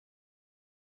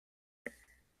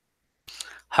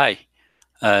Hi,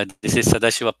 this is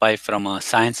Sadashiva Pai from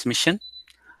Science Mission.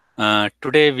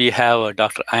 Today we have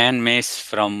Dr. Icahn Mace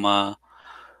from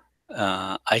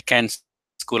Icahn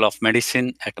School of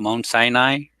Medicine at Mount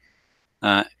Sinai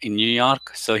in New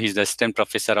York. So he's the assistant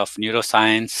professor of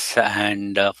neuroscience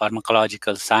and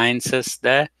pharmacological sciences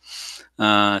there.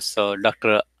 So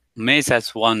Dr. Mace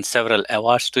has won several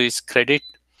awards to his credit.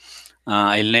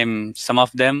 I'll name some of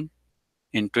them.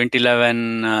 In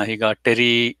 2011, he got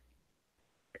Terry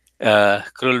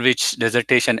Krulwich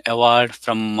Dissertation Award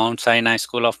from Mount Sinai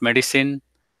School of Medicine.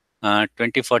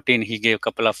 2014, he gave a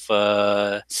couple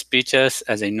of speeches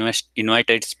as an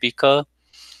invited speaker.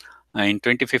 In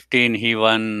 2015, he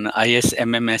won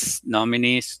ISMMS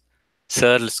nominees,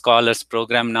 Searle Scholars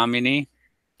Program nominee.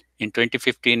 In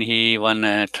 2015, he won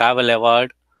a travel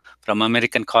award from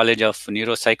American College of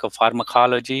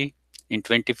Neuropsychopharmacology. In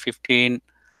 2015,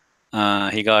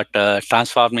 he got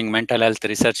Transforming Mental Health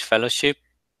Research Fellowship,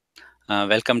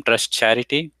 Wellcome Trust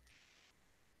Charity.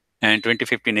 And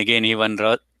 2015, again, he won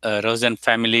Rosen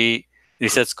Family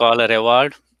Research Scholar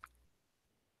Award.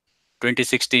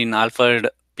 2016, Alfred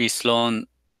P. Sloan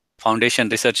Foundation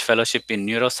Research Fellowship in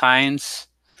Neuroscience.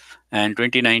 And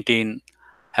 2019,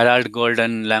 Harold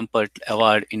Golden Lampert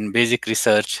Award in Basic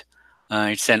Research.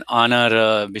 It's an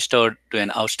honor bestowed to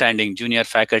an outstanding junior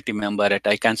faculty member at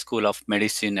Icahn School of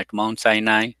Medicine at Mount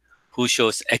Sinai, who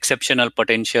shows exceptional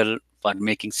potential for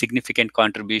making significant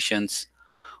contributions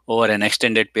over an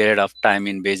extended period of time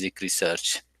in basic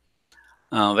research.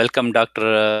 Welcome,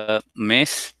 Dr.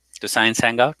 Mace, to Science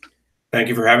Hangout. Thank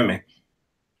you for having me.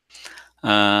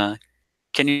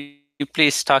 Can you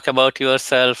please talk about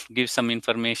yourself, give some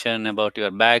information about your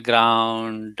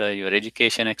background, your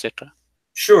education, etc.?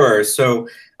 Sure. So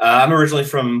I'm originally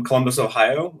from Columbus,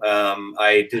 Ohio.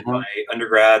 I did my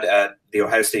undergrad at The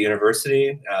Ohio State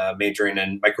University, majoring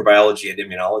in microbiology and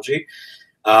immunology.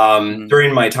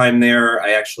 During my time there,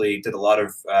 I actually did a lot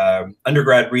of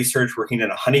undergrad research working in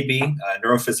a honeybee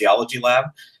neurophysiology lab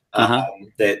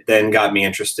that then got me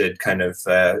interested kind of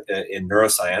in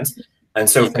neuroscience. And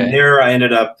so from there, I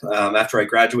ended up, after I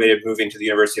graduated, moving to the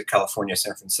University of California,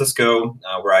 San Francisco,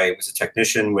 where I was a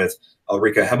technician with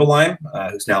Ulrika Hebelheim,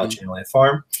 who's now at Genelay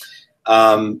Farm.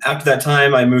 After that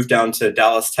time, I moved down to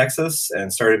Dallas, Texas,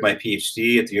 and started my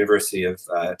PhD at the University of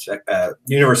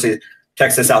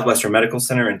Texas Southwestern Medical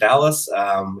Center in Dallas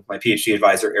with my PhD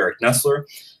advisor, Eric Nestler.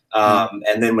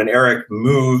 And then when Eric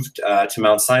moved to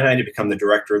Mount Sinai to become the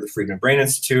director of the Friedman Brain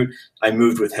Institute, I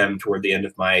moved with him toward the end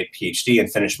of my PhD and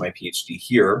finished my PhD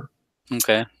here.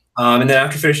 Okay. And then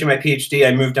after finishing my PhD,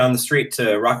 I moved down the street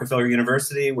to Rockefeller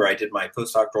University, where I did my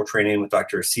postdoctoral training with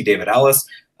Dr. C. David Alice,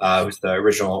 who's the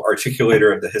original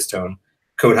articulator of the histone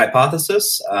code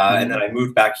hypothesis. And then I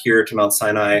moved back here to Mount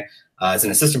Sinai as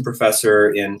an assistant professor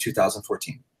in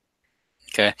 2014.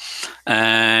 Okay.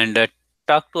 And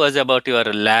talk to us about your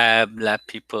lab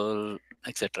people,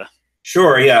 etc.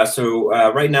 Sure, yeah. So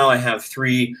right now I have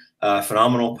three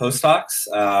phenomenal postdocs,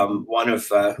 one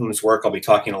of whose work I'll be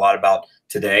talking a lot about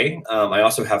today. I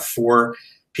also have 4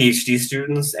 PhD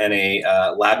students and a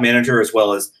lab manager, as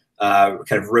well as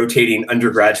kind of rotating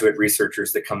undergraduate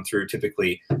researchers that come through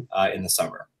typically in the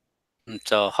summer.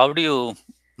 So how do you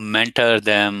mentor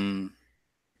them?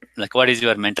 Like, what is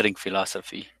your mentoring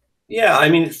philosophy? Yeah, I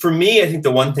mean, for me, I think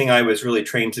the one thing I was really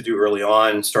trained to do early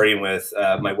on, starting with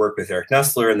my work with Eric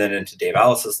Nestler and then into Dave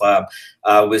Alice's lab,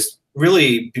 was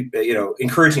really,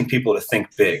 encouraging people to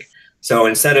think big. So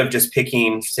instead of just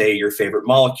picking, say, your favorite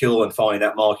molecule and following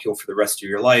that molecule for the rest of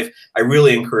your life, I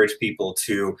really encourage people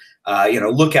to,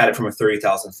 look at it from a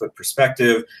 30,000-foot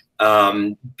perspective,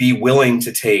 be willing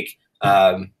to take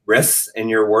risks in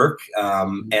your work,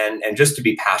 and just to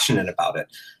be passionate about it.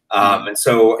 And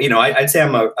so, I'd say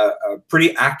I'm a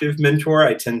pretty active mentor.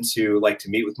 I tend to like to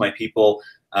meet with my people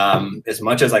as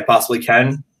much as I possibly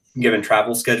can, given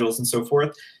travel schedules and so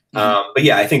forth. But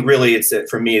yeah, I think really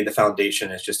for me, the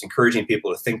foundation is just encouraging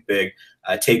people to think big,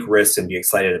 take risks, and be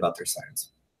excited about their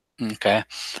science. Okay.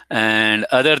 And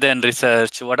other than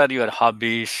research, what are your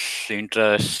hobbies,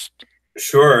 interests?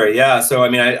 Sure. Yeah. So, I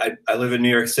mean, I live in New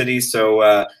York City,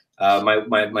 so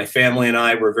my family and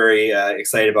I were very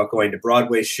excited about going to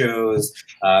Broadway shows,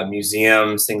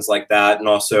 museums, things like that. And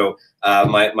also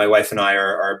my wife and I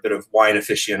are a bit of wine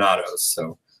aficionados.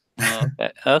 So.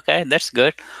 Okay, that's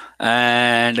good.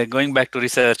 And going back to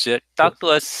research, talk to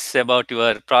us about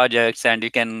your projects, and you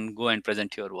can go and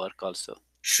present your work also.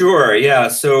 Sure. Yeah.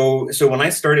 So when I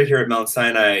started here at Mount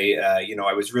Sinai,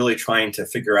 I was really trying to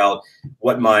figure out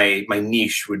what my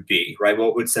niche would be, right?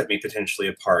 What would set me potentially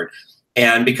apart.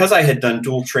 And because I had done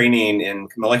dual training in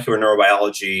molecular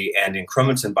neurobiology and in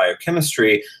chromatin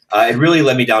biochemistry, it really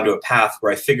led me down to a path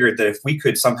where I figured that if we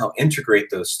could somehow integrate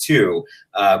those two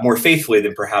more faithfully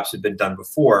than perhaps had been done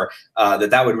before,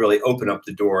 that would really open up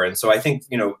the door. And so I think,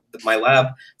 my lab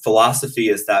philosophy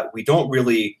is that we don't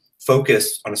really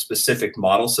focus on a specific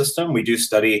model system. We do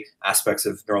study aspects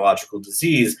of neurological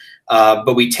disease,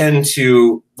 but we tend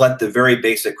to let the very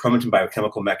basic chromatin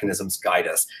biochemical mechanisms guide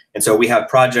us. And so we have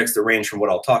projects that range from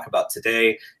what I'll talk about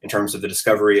today in terms of the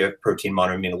discovery of protein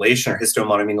monoaminylation or histone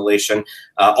monoaminylation,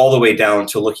 all the way down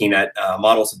to looking at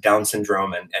models of Down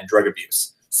syndrome and drug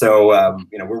abuse. So,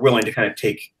 we're willing to kind of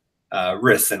take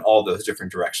risks in all those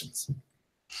different directions.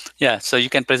 Yeah, so you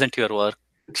can present your work,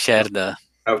 share the...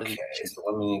 Okay, so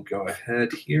let me go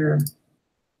ahead here.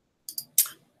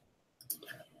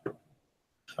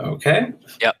 Okay.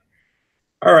 Yeah.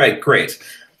 All right, great.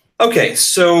 Okay,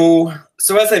 so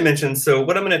as I mentioned, so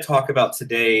what I'm going to talk about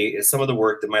today is some of the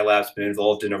work that my lab's been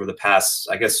involved in over the past,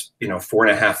 I guess,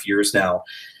 4.5 years now,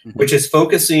 which is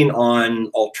focusing on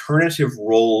alternative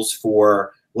roles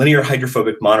for linear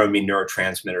hydrophobic monoamine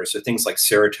neurotransmitters, so things like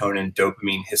serotonin,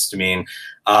 dopamine, histamine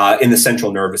in the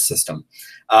central nervous system.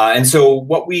 And so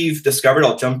what we've discovered,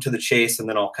 I'll jump to the chase and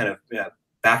then I'll kind of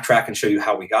backtrack and show you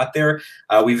how we got there.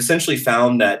 We've essentially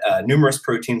found that numerous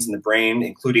proteins in the brain,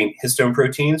 including histone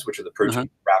proteins, which are the proteins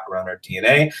that wrap around our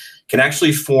DNA, can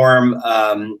actually form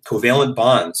covalent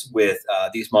bonds with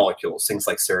these molecules, things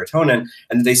like serotonin,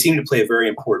 and they seem to play a very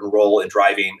important role in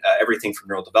driving everything from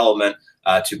neural development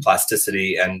to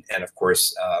plasticity, and of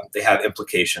course, they have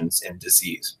implications in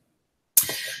disease.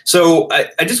 So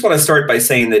I just want to start by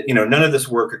saying that none of this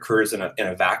work occurs in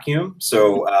a vacuum.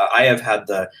 So I have had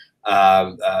the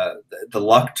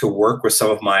luck to work with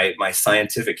some of my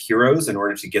scientific heroes in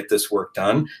order to get this work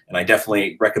done, and I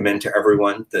definitely recommend to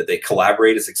everyone that they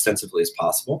collaborate as extensively as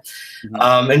possible.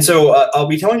 And so I'll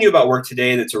be telling you about work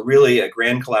today that's a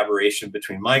grand collaboration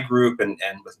between my group and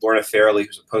with Lorna Farrelly,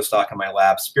 who's a postdoc in my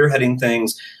lab, spearheading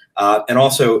things. And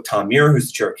also Tom Muir, who's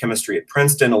the chair of chemistry at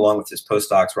Princeton, along with his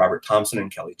postdocs, Robert Thompson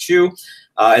and Kelly Chu.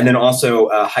 And then also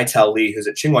Haital Li, who's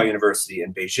at Tsinghua University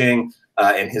in Beijing,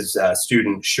 and his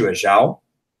student Xue Zhao.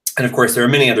 And of course, there are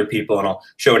many other people, and I'll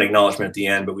show an acknowledgement at the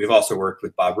end, but we've also worked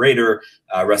with Bob Rader,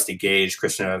 Rusty Gage,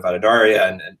 Krishna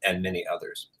Vadadaria, and many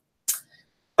others.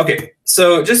 Okay,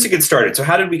 so just to get started, so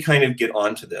how did we kind of get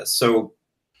onto this? So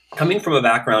coming from a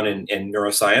background in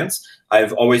neuroscience,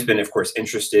 I've always been, of course,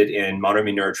 interested in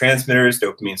monoamine neurotransmitters,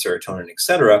 dopamine, serotonin, et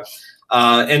cetera.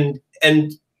 And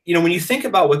when you think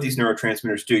about what these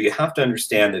neurotransmitters do, you have to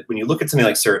understand that when you look at something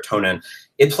like serotonin,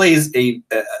 it plays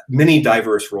many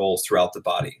diverse roles throughout the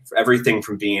body. For everything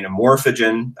from being a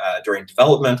morphogen during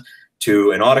development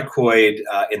to an autocoid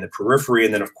in the periphery,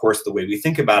 and then, of course, the way we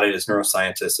think about it as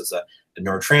neuroscientists as a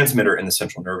neurotransmitter in the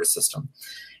central nervous system.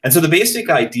 And so the basic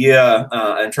idea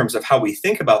in terms of how we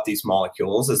think about these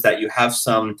molecules is that you have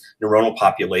some neuronal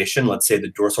population, let's say the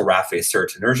dorsal raphe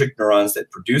serotonergic neurons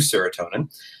that produce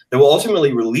serotonin, that will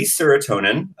ultimately release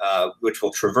serotonin, which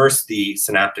will traverse the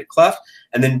synaptic cleft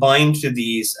and then bind to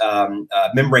these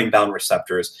membrane-bound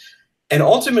receptors. And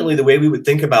ultimately, the way we would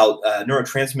think about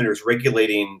neurotransmitters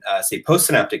regulating, say,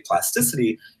 postsynaptic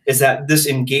plasticity is that this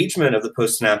engagement of the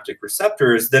postsynaptic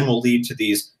receptors then will lead to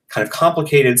these kind of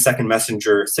complicated second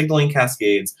messenger signaling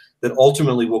cascades that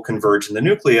ultimately will converge in the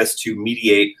nucleus to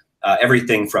mediate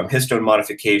everything from histone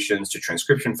modifications to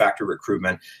transcription factor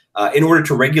recruitment in order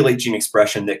to regulate gene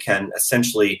expression that can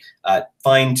essentially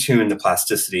fine-tune the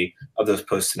plasticity of those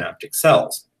postsynaptic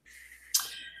cells.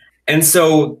 And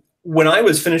so when I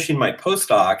was finishing my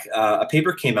postdoc, a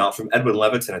paper came out from Edwin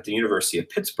Levitin at the University of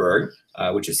Pittsburgh,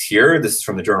 which is here. This is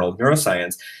from the Journal of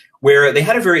Neuroscience, where they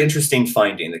had a very interesting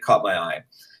finding that caught my eye.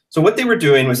 So what they were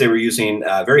doing was they were using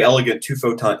very elegant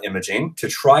two-photon imaging to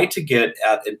try to get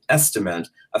at an estimate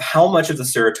of how much of the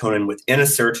serotonin within a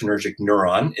serotonergic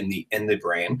neuron in the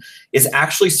brain is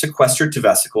actually sequestered to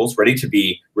vesicles ready to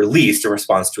be released in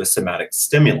response to a somatic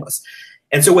stimulus.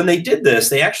 And so when they did this,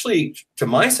 they actually, to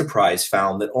my surprise,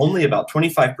 found that only about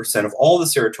 25% of all the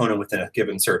serotonin within a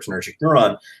given serotonergic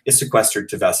neuron is sequestered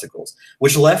to vesicles,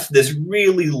 which left this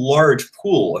really large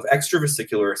pool of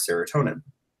extravesicular serotonin.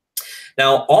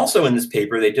 Now, also in this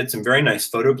paper, they did some very nice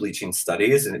photobleaching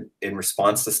studies in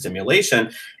response to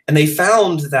stimulation, and they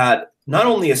found that not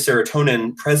only is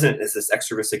serotonin present as this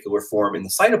extravesicular form in the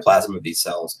cytoplasm of these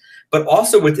cells, but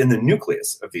also within the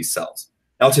nucleus of these cells.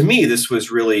 Now, to me, this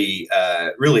was really,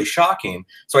 really shocking.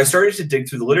 So I started to dig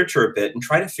through the literature a bit and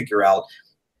try to figure out,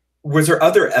 was there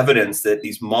other evidence that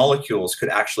these molecules could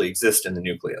actually exist in the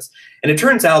nucleus? And it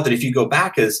turns out that if you go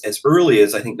back as early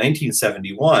as, I think,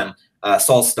 1971,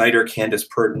 Saul Snyder, Candace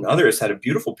Pert, and others had a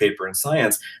beautiful paper in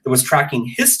Science that was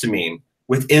tracking histamine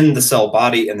within the cell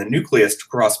body and the nucleus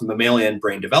across mammalian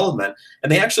brain development.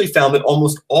 And they actually found that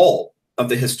almost all of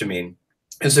the histamine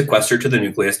is sequestered to the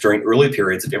nucleus during early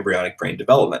periods of embryonic brain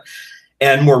development.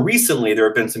 And more recently, there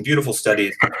have been some beautiful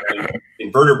studies comparing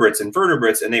invertebrates and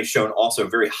vertebrates, and they've shown also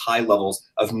very high levels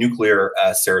of nuclear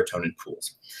serotonin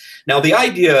pools. Now, the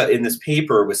idea in this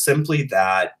paper was simply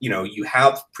that, you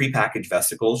have prepackaged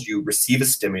vesicles, you receive a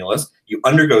stimulus, you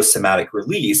undergo somatic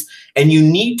release, and you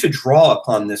need to draw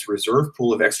upon this reserve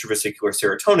pool of extravesicular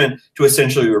serotonin to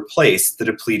essentially replace the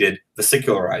depleted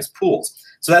vesicularized pools.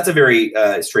 So that's a very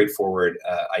straightforward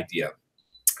idea.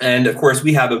 And of course,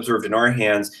 we have observed in our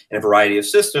hands in a variety of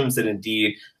systems that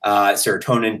indeed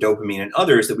serotonin, dopamine, and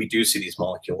others, that we do see these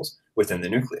molecules within the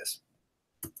nucleus.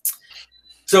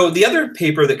 So the other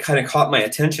paper that kind of caught my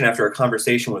attention after a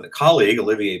conversation with a colleague,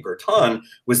 Olivier Berton,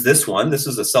 was this one. This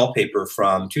is a Cell paper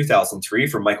from 2003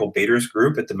 from Michael Bader's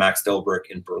group at the Max Delbruck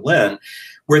in Berlin,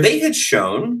 where they had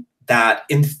shown that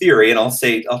in theory, and I'll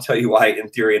tell you why in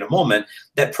theory in a moment,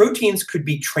 that proteins could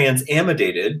be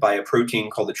transamidated by a protein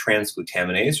called the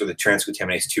transglutaminase, or the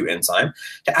transglutaminase 2 enzyme,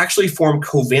 to actually form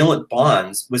covalent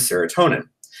bonds with serotonin.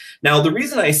 Now, the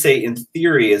reason I say in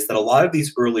theory is that a lot of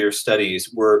these earlier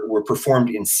studies were performed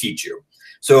in situ.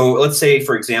 So let's say,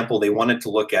 for example, they wanted to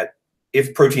look at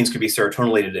if proteins could be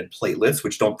serotonylated in platelets,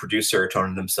 which don't produce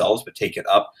serotonin themselves, but take it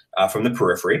up from the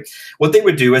periphery. What they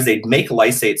would do is they'd make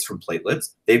lysates from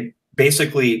platelets. They'd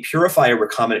basically purify a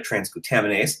recombinant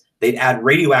transglutaminase. They'd add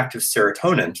radioactive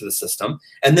serotonin to the system,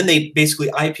 and then they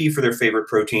basically IP for their favorite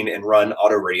protein and run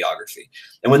autoradiography.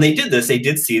 And when they did this, they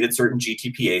did see that certain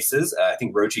GTPases, I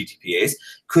think Rho GTPase,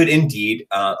 could indeed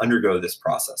undergo this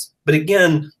process. But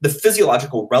again, the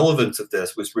physiological relevance of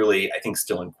this was really, I think,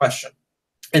 still in question.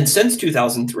 And since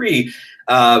 2003,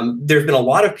 there's been a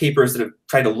lot of papers that have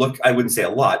tried to look, I wouldn't say a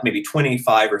lot, maybe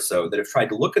 25 or so, that have tried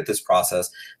to look at this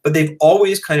process, but they've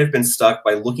always kind of been stuck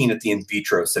by looking at the in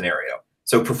vitro scenario.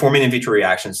 So performing in vitro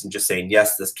reactions and just saying,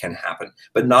 yes, this can happen,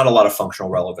 but not a lot of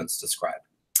functional relevance described.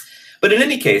 But in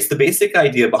any case, the basic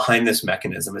idea behind this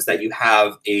mechanism is that you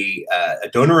have a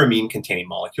donor amine containing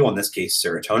molecule, in this case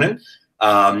serotonin,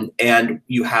 and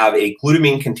you have a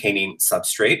glutamine containing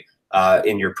substrate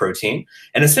in your protein.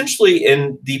 And essentially,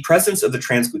 in the presence of the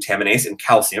transglutaminase and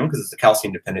calcium, because it's a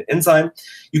calcium-dependent enzyme,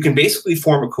 you can basically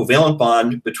form a covalent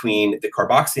bond between the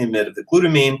carboxyamide of the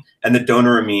glutamine and the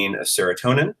donor amine of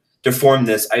serotonin to form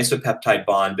this isopeptide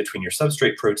bond between your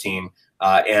substrate protein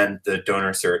and the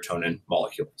donor serotonin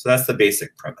molecule. So that's the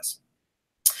basic premise.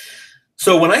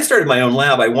 So when I started my own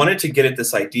lab, I wanted to get at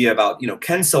this idea about,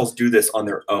 can cells do this on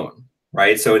their own?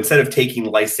 Right? So instead of taking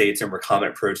lysates and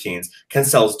recombinant proteins, can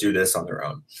cells do this on their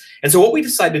own? And so what we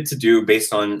decided to do,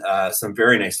 based on some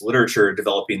very nice literature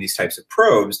developing these types of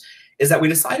probes, is that we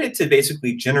decided to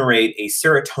basically generate a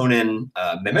serotonin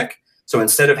mimic. So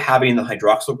instead of having the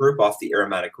hydroxyl group off the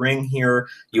aromatic ring here,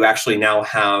 you actually now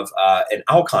have an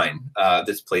alkyne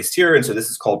that's placed here. And so this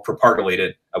is called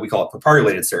propargylated, we call it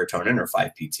propargylated serotonin, or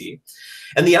 5-PT.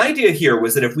 And the idea here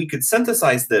was that if we could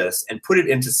synthesize this and put it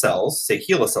into cells, say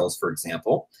HeLa cells, for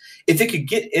example, if it could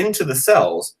get into the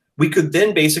cells, we could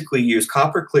then basically use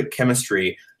copper click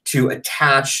chemistry to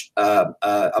attach a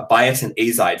biotin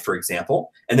azide, for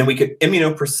example, and then we could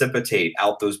immunoprecipitate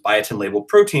out those biotin-labeled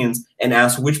proteins and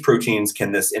ask which proteins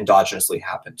can this endogenously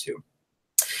happen to.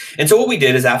 And so what we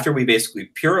did is, after we basically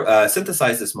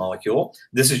synthesized this molecule,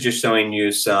 this is just showing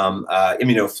you some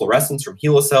immunofluorescence from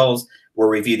HeLa cells, where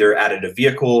we've either added a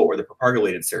vehicle or the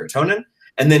propargylated serotonin.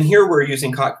 And then here we're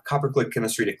using copper click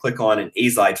chemistry to click on an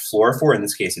azide fluorophore, in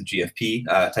this case a GFP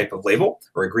type of label,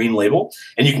 or a green label.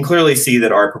 And you can clearly see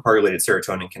that our propargylated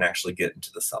serotonin can actually get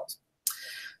into the cells.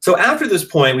 So after this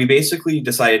point, we basically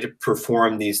decided to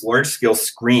perform these large-scale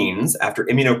screens after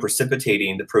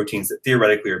immunoprecipitating the proteins that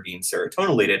theoretically are being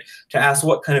serotonylated to ask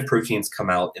what kind of proteins come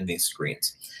out in these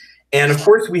screens. And of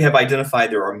course, we have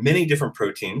identified there are many different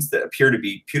proteins that appear to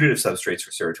be putative substrates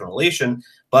for serotonylation.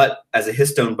 But as a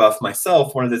histone buff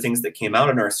myself, one of the things that came out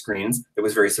in our screens that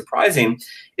was very surprising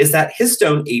is that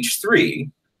histone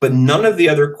H3, but none of the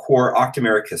other core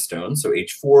octameric histones, so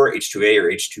H4, H2A,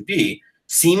 or H2B,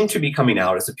 seem to be coming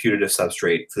out as a putative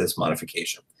substrate for this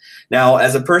modification. Now,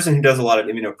 as a person who does a lot of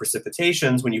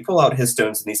immunoprecipitations, when you pull out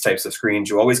histones in these types of screens,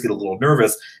 you always get a little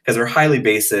nervous because they're highly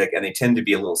basic and they tend to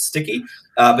be a little sticky.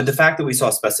 But the fact that we saw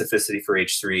specificity for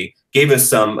H3 gave us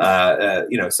some,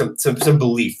 some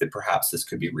belief that perhaps this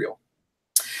could be real.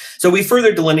 So we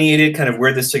further delineated kind of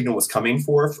where the signal was coming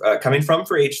from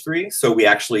for H3. So we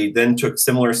actually then took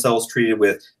similar cells treated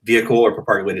with vehicle or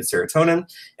propagulated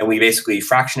serotonin, and we basically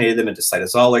fractionated them into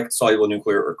cytosolic, soluble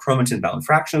nuclear, or chromatin-bound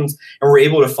fractions, and we're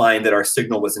able to find that our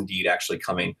signal was indeed actually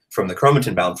coming from the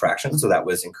chromatin-bound fraction, so that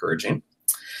was encouraging.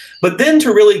 But then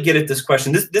to really get at this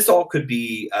question, this all could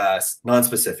be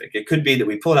non-specific. It could be that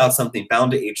we pulled out something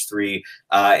bound to H3,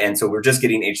 and so we're just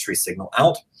getting H3 signal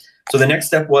out. So the next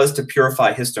step was to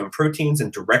purify histone proteins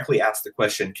and directly ask the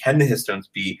question, can the histones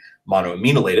be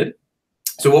monoaminolated?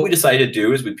 So what we decided to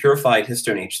do is we purified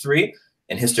histone H3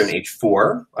 and histone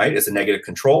H4, right, as a negative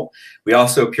control. We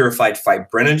also purified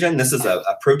fibrinogen. This is a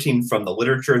protein from the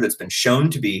literature that's been shown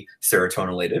to be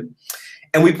serotonylated.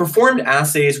 And we performed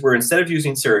assays where instead of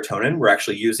using serotonin, we're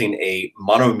actually using a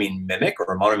monoamine mimic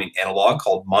or a monoamine analog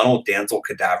called monodanzyl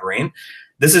cadaverine.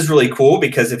 This is really cool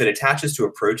because if it attaches to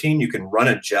a protein, you can run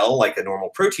a gel like a normal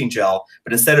protein gel,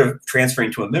 but instead of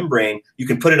transferring to a membrane, you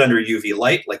can put it under UV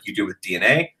light like you do with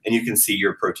DNA, and you can see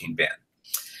your protein band.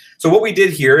 So what we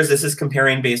did here is this is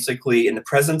comparing basically in the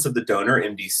presence of the donor,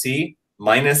 MDC,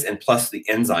 minus and plus the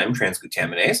enzyme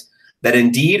transglutaminase, that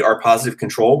indeed our positive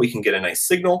control, we can get a nice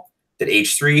signal, that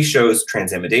H3 shows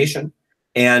transamidation,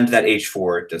 and that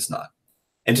H4 does not.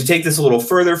 And to take this a little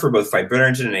further for both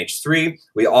fibrinogen and H3,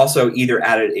 we also either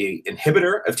added an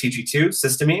inhibitor of TG2,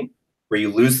 cysteamine, where you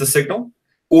lose the signal,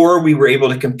 or we were able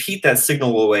to compete that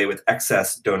signal away with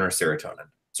excess donor serotonin.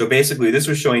 So basically, this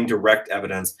was showing direct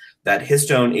evidence that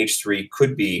histone H3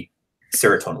 could be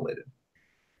serotonylated.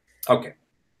 Okay.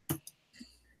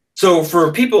 So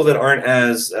for people that aren't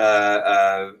as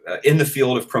in the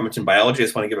field of chromatin biology, I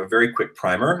just want to give a very quick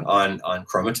primer on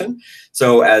chromatin.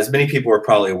 So as many people are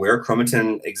probably aware,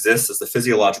 chromatin exists as the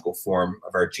physiological form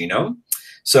of our genome.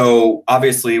 So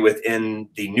obviously within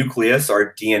the nucleus,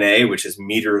 our DNA, which is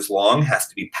meters long, has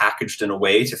to be packaged in a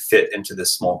way to fit into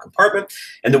this small compartment.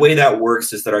 And the way that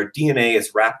works is that our DNA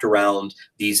is wrapped around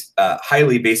these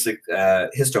highly basic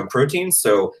histone proteins,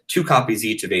 so 2 copies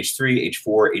each of H3,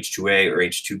 H4, H2A, or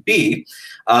H2B.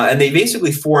 And they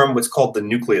basically form what's called the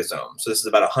nucleosome. So this is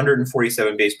about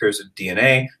 147 base pairs of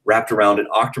DNA wrapped around an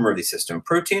octamer of these histone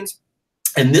proteins.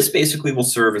 And this basically will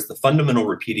serve as the fundamental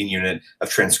repeating unit of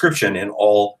transcription in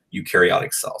all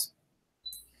eukaryotic cells.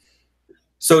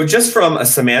 So just from a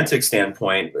semantic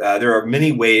standpoint, there are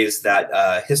many ways that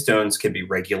histones can be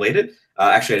regulated.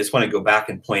 Actually, I just want to go back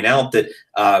and point out that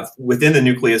within the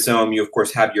nucleosome, you, of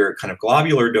course, have your kind of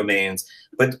globular domains,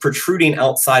 but protruding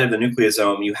outside of the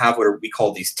nucleosome, you have what we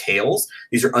call these tails.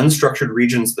 These are unstructured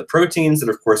regions of the proteins that,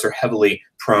 of course, are heavily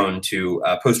prone to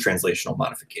post-translational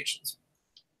modifications.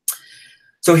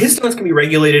 So histones can be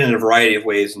regulated in a variety of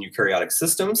ways in eukaryotic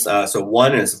systems. So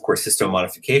one is, of course, histone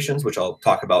modifications, which I'll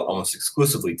talk about almost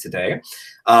exclusively today.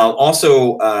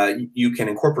 Also, you can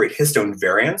incorporate histone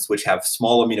variants, which have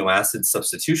small amino acid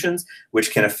substitutions,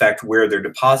 which can affect where they're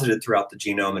deposited throughout the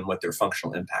genome and what their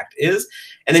functional impact is.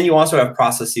 And then you also have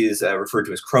processes referred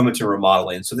to as chromatin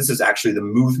remodeling. So this is actually the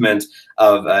movement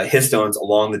of histones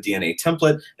along the DNA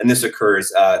template, and this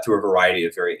occurs through a variety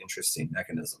of very interesting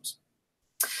mechanisms.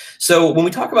 So when we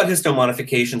talk about histone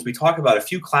modifications, we talk about a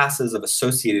few classes of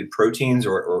associated proteins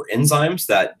or enzymes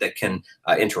that can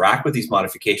interact with these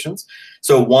modifications.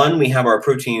 So one, we have our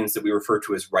proteins that we refer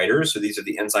to as writers. So these are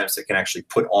the enzymes that can actually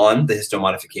put on the histone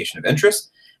modification of interest.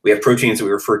 We have proteins that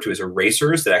we refer to as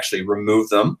erasers that actually remove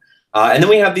them. And then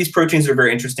we have these proteins that are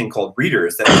very interesting called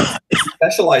readers that have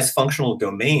specialized functional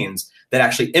domains that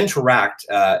actually interact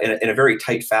in a very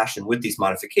tight fashion with these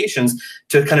modifications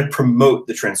to kind of promote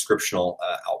the transcriptional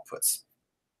outputs.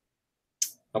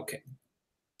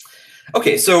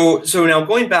 Okay, so now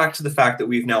going back to the fact that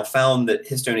we've now found that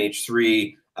histone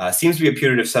H3 seems to be a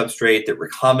putative substrate, that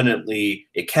recombinantly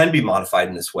it can be modified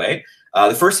in this way.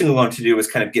 The first thing we wanted to do was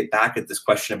kind of get back at this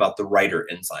question about the writer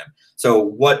enzyme. So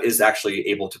what is actually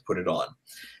able to put it on?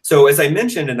 So as I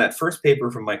mentioned in that first paper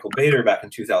from Michael Bader back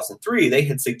in 2003, they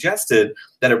had suggested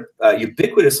that a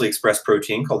ubiquitously expressed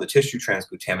protein called the tissue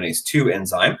transglutaminase 2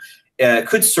 enzyme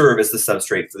could serve as the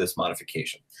substrate for this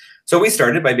modification. So we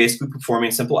started by basically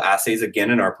performing simple assays,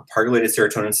 again, in our propagulated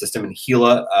serotonin system in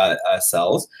HeLa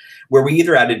cells, where we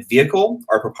either added vehicle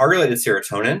or propagulated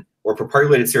serotonin or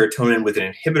propagulated serotonin with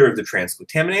an inhibitor of the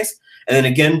transglutaminase, and then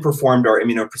again performed our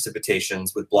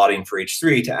immunoprecipitations with blotting for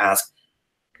H3 to ask,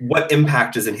 what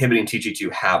impact does inhibiting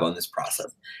TG2 have on this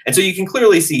process? And so you can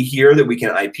clearly see here that we can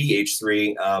IP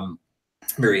H3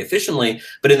 very efficiently,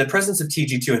 but in the presence of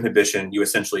TG2 inhibition, you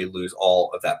essentially lose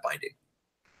all of that binding.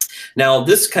 Now,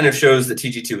 this kind of shows that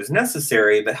TG2 is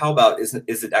necessary, but how about is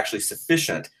it actually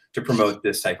sufficient to promote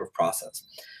this type of process?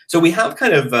 So we have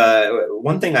kind of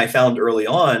one thing I found early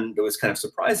on that was kind of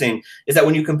surprising is that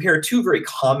when you compare two very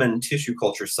common tissue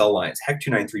culture cell lines,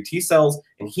 HEC293 T cells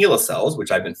and HeLa cells,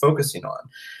 which I've been focusing on,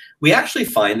 we actually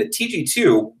find that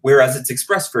TG2, whereas it's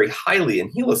expressed very highly in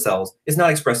HeLa cells, is not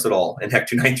expressed at all in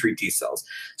HEC293 T cells.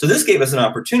 So this gave us an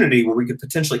opportunity where we could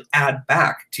potentially add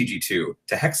back TG2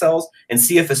 to HEC cells and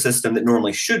see if a system that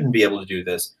normally shouldn't be able to do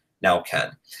this now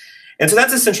can. And so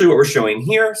that's essentially what we're showing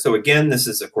here. So again, this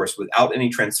is, of course, without any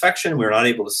transfection. We're not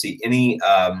able to see any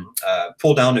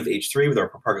pull down of H3 with our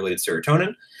propagulated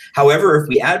serotonin. However, if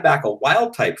we add back a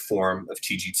wild type form of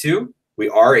TG2, we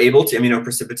are able to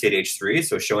immunoprecipitate H3,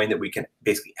 so showing that we can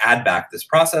basically add back this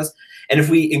process. And if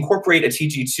we incorporate a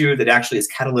TG2 that actually is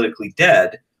catalytically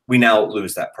dead, we now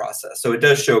lose that process. So it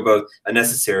does show both a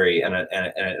necessary and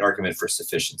an argument for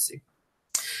sufficiency.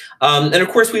 And of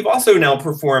course, we've also now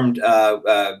performed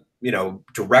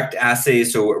direct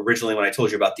assays. So originally, when I told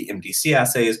you about the MDC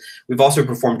assays, we've also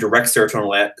performed direct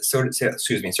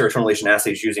serotonylation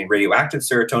assays using radioactive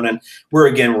serotonin, where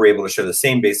again, we're able to show the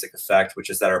same basic effect,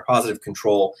 which is that our positive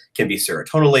control can be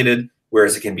serotonylated,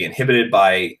 whereas it can be inhibited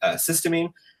by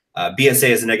histamine.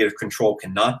 BSA as a negative control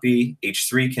cannot be,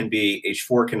 H3 can be,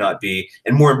 H4 cannot be,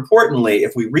 and more importantly,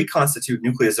 if we reconstitute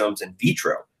nucleosomes in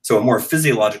vitro, so a more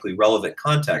physiologically relevant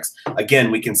context,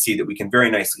 again, we can see that we can very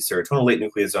nicely serotonylate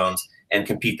nucleosomes and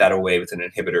compete that away with an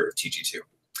inhibitor of TG2.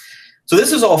 So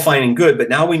this is all fine and good, but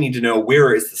now we need to know,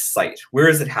 where is the site? Where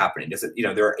is it happening? Is it,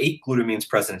 there are 8 glutamines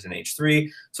present in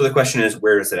H3. So the question is,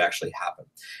 where does it actually happen?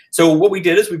 So what we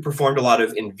did is we performed a lot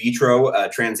of in vitro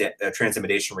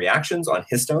transamidation reactions on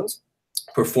histones,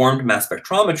 performed mass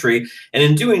spectrometry, and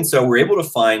in doing so, we're able to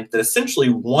find that essentially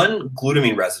one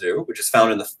glutamine residue, which is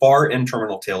found in the far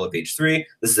N-terminal tail of H3,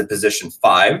 this is at position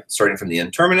 5, starting from the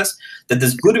N-terminus, that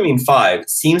this glutamine 5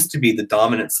 seems to be the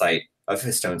dominant site of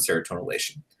histone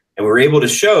serotonylation. And we were able to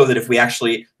show that if we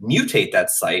actually mutate that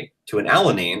site to an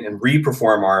alanine and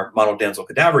re-perform our monodensyl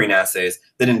cadaverine assays,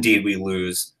 that indeed we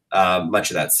lose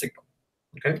much of that signal.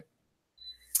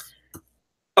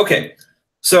 Okay.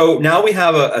 So now we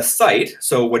have a site.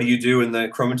 So what do you do in the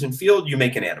chromatin field? You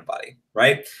make an antibody,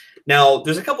 right? Now,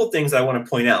 there's a couple of things I want to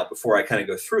point out before I kind of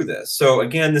go through this. So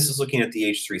again, this is looking at the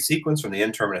H3 sequence from the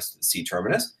N-terminus to the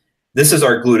C-terminus. This is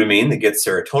our glutamine that gets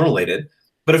serotonylated.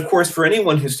 But of course, for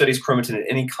anyone who studies chromatin in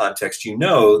any context, you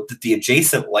know that the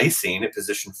adjacent lysine at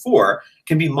position 4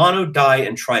 can be mono, di,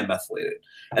 and trimethylated.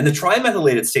 And the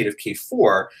trimethylated state of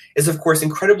K4 is, of course,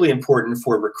 incredibly important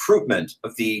for recruitment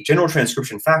of the general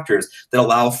transcription factors that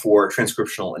allow for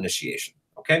transcriptional initiation.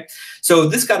 Okay, so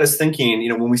this got us thinking,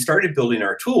 when we started building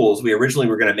our tools, we originally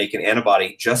were going to make an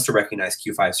antibody just to recognize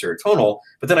Q5 serotonal.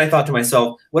 But then I thought to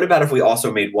myself, what about if we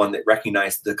also made one that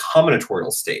recognized the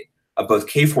combinatorial state of both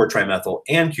K4 trimethyl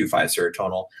and Q5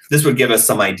 serotonal? This would give us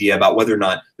some idea about whether or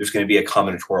not there's going to be a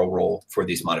combinatorial role for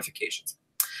these modifications.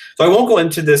 So I won't go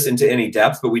into this into any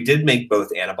depth, but we did make both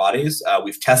antibodies.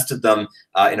 We've tested them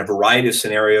in a variety of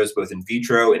scenarios, both in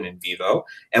vitro and in vivo.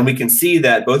 And we can see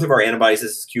that both of our antibodies,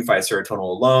 this is Q5 serotonal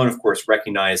alone, of course,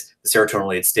 recognize the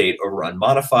serotonylate state over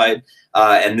unmodified.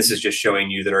 And this is just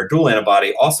showing you that our dual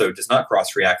antibody also does not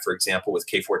cross-react, for example, with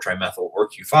K4 trimethyl or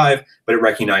Q5, but it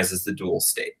recognizes the dual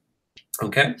state.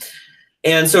 Okay.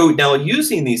 And so now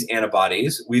using these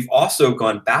antibodies, we've also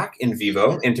gone back in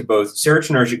vivo into both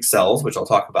serotonergic cells, which I'll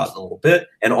talk about in a little bit,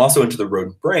 and also into the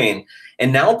rodent brain.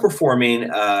 And now performing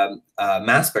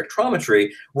mass spectrometry,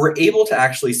 we're able to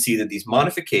actually see that these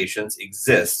modifications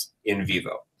exist in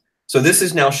vivo. So this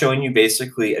is now showing you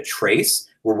basically a trace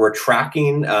where we're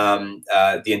tracking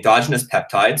the endogenous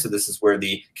peptide. So this is where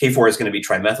the K4 is going to be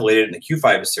trimethylated and the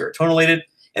Q5 is serotonylated.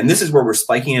 And this is where we're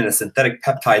spiking in a synthetic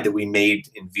peptide that we made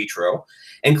in vitro.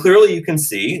 And clearly you can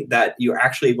see that you're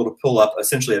actually able to pull up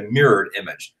essentially a mirrored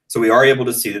image. So we are able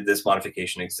to see that this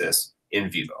modification exists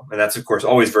in vivo. And that's, of course,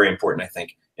 always very important, I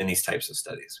think, in these types of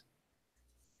studies.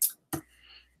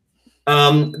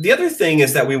 The other thing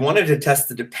is that we wanted to test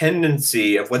the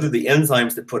dependency of whether the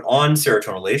enzymes that put on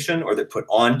serotonylation or that put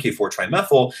on K4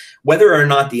 trimethyl, whether or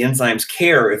not the enzymes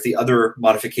care if the other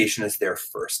modification is there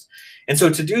first. And so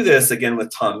to do this, again,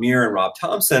 with Tom Muir and Rob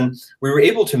Thompson, we were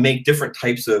able to make different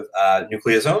types of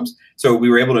nucleosomes. So we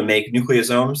were able to make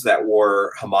nucleosomes that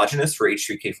were homogeneous for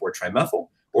H3K4 trimethyl,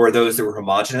 or those that were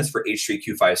homogeneous for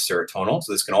H3Q5 serotonal.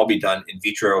 So this can all be done in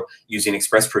vitro using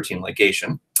express protein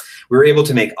ligation. We were able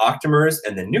to make octamers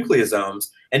and then nucleosomes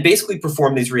and basically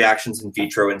perform these reactions in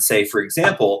vitro and say, for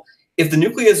example, if the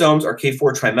nucleosomes are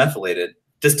K4 trimethylated,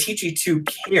 does TG2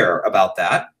 care about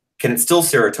that? Can it still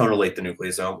serotonylate the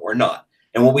nucleosome or not?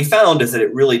 And what we found is that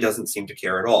it really doesn't seem to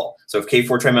care at all. So if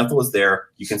K4 trimethyl is there,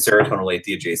 you can serotonylate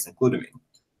the adjacent glutamine.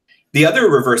 The other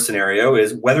reverse scenario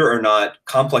is whether or not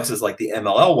complexes like the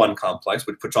MLL1 complex,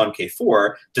 which puts on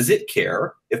K4, does it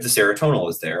care if the serotonal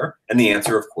is there? And the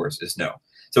answer, of course, is no.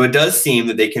 So it does seem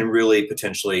that they can really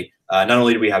potentially, not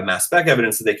only do we have mass spec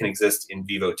evidence that they can exist in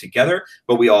vivo together,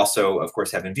 but we also, of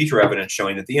course, have in vitro evidence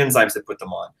showing that the enzymes that put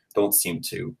them on don't seem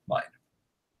to mind.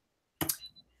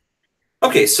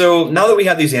 Okay, so now that we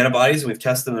have these antibodies and we've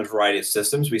tested them in a variety of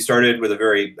systems, we started with a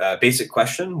very basic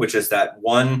question, which is that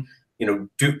one,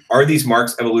 are these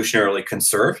marks evolutionarily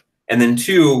conserved? And then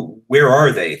two, where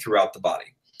are they throughout the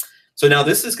body? So now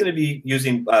this is going to be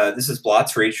using, this is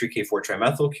blots for H3K4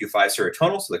 trimethyl, Q5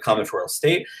 serotonal, so the combinatorial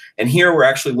state. And here we're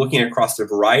actually looking across a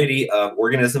variety of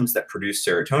organisms that produce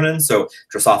serotonin. So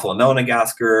Drosophila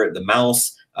melanogaster, the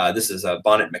mouse, this is a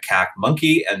bonnet macaque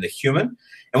monkey, and the human.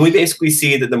 And we basically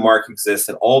see that the mark exists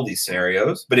in all of these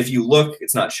scenarios. But if you look,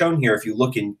 it's not shown here, if you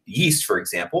look in yeast, for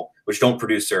example, which don't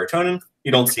produce serotonin,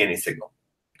 you don't see any signal.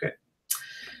 Okay.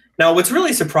 Now, what's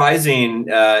really surprising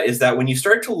is that when you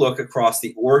start to look across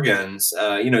the organs,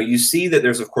 you see that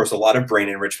there's, of course, a lot of brain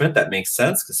enrichment. That makes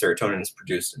sense because serotonin is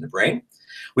produced in the brain.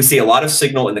 We see a lot of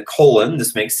signal in the colon.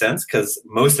 This makes sense because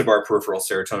most of our peripheral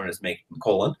serotonin is made in the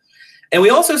colon. And we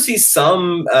also see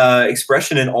some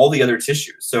expression in all the other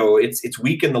tissues. So it's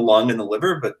weak in the lung and the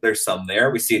liver, but there's some there.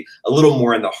 We see a little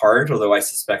more in the heart, although I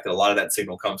suspect that a lot of that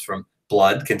signal comes from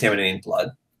blood, contaminating blood.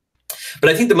 But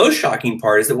I think the most shocking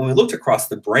part is that when we looked across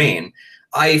the brain,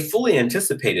 I fully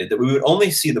anticipated that we would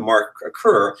only see the mark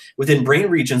occur within brain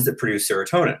regions that produce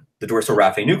serotonin, the dorsal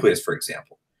raphe nucleus, for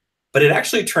example. But it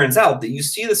actually turns out that you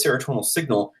see the serotonal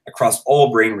signal across all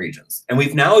brain regions. And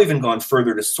we've now even gone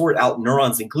further to sort out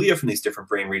neurons and glia from these different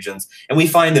brain regions, and we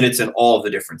find that it's in all of the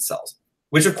different cells,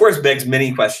 which of course begs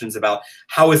many questions about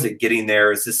how is it getting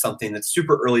there? Is this something that's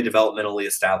super early developmentally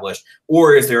established?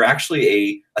 Or is there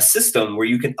actually a system where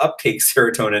you can uptake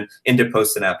serotonin into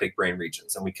postsynaptic brain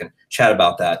regions? And we can chat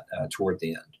about that toward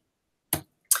the end.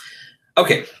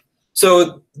 Okay,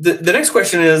 so the next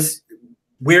question is,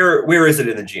 where is it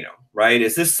in the genome? Right?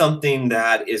 Is this something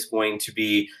that is going to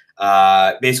be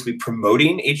basically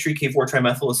promoting H3K4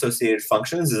 trimethyl associated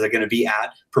functions? Is it going to be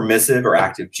at permissive or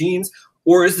active genes?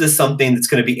 Or is this something that's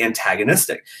going to be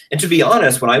antagonistic? And to be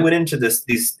honest, when I went into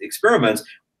these experiments,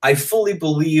 I fully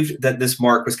believed that this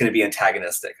mark was going to be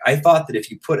antagonistic. I thought that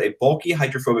if you put a bulky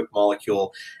hydrophobic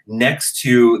molecule next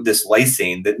to this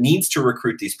lysine that needs to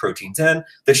recruit these proteins in,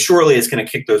 that surely it's going to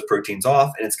kick those proteins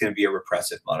off and it's going to be a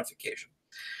repressive modification.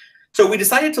 So we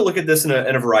decided to look at this in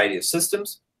a variety of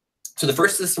systems. So the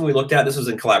first system we looked at, this was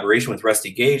in collaboration with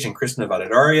Rusty Gage and Krishna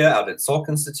Vadadaria out at Salk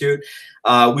Institute.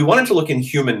 We wanted to look in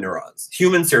human neurons,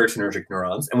 human serotonergic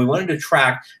neurons, and we wanted to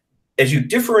track, as you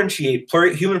differentiate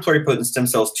human pluripotent stem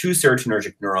cells to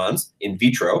serotonergic neurons in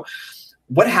vitro,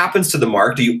 what happens to the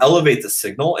mark? Do you elevate the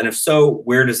signal? And if so,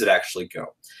 where does it actually go?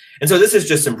 And so this is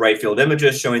just some bright field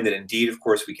images showing that indeed, of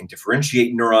course, we can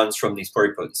differentiate neurons from these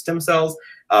pluripotent stem cells.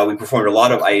 We performed a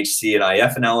lot of IHC and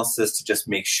IF analysis to just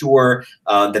make sure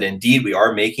that indeed we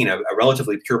are making a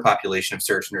relatively pure population of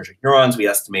serotonergic neurons. We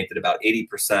estimate that about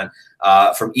 80%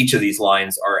 from each of these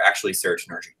lines are actually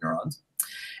serotonergic neurons.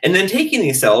 And then taking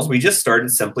these cells, we just started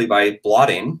simply by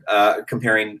blotting,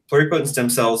 comparing pluripotent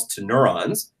stem cells to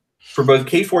neurons for both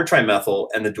K4 trimethyl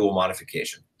and the dual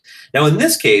modification. Now, in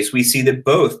this case, we see that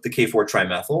both the K4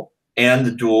 trimethyl and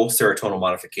the dual serotonal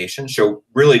modification show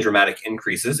really dramatic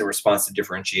increases in response to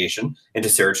differentiation into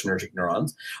serotonergic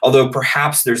neurons, although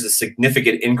perhaps there's a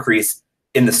significant increase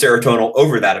in the serotonal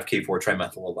over that of K4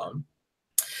 trimethyl alone.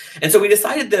 And so we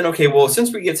decided then, okay, well,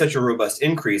 since we get such a robust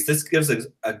increase, this gives us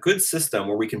a good system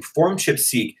where we can perform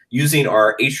ChIP-seq using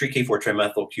our H3K4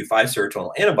 trimethyl Q5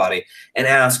 serotonal antibody and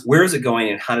ask, where is it going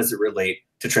and how does it relate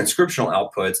to transcriptional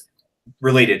outputs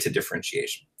related to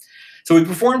differentiation? So we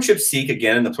performed ChIP-seq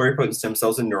again in the pluripotent stem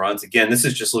cells and neurons. Again, this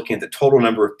is just looking at the total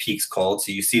number of peaks called.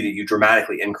 So you see that you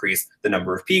dramatically increase the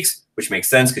number of peaks, which makes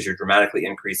sense because you're dramatically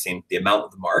increasing the amount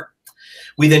of the mark.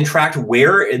 We then tracked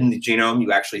where in the genome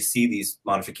you actually see these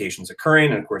modifications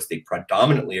occurring. And of course, they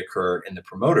predominantly occur in the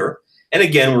promoter. And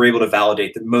again, we're able to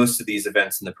validate that most of these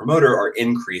events in the promoter are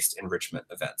increased enrichment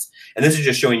events. And this is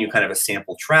just showing you kind of a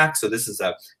sample track. So this is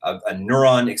a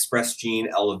neuron expressed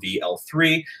gene,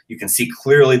 LV-L3. You can see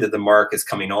clearly that the mark is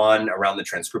coming on around the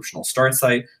transcriptional start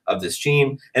site of this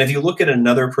gene. And if you look at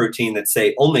another protein that's,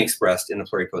 say, only expressed in the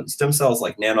pluripotent stem cells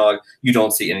like NANOG, you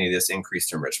don't see any of this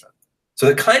increased enrichment. So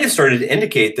it kind of started to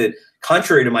indicate that,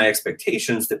 contrary to my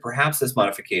expectations, that perhaps this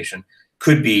modification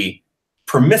could be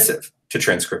permissive to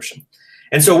transcription.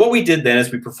 And so what we did then is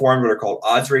we performed what are called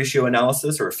odds ratio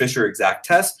analysis or Fisher exact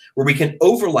tests, where we can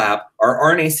overlap our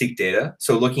RNA-seq data,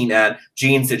 so looking at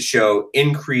genes that show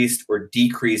increased or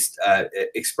decreased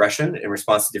expression in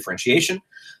response to differentiation,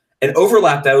 and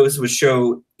overlap those would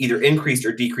show either increased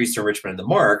or decreased enrichment of the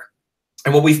mark.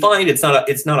 And what we find, it's not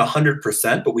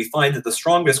 100%, but we find that the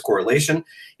strongest correlation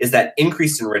is that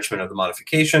increased enrichment of the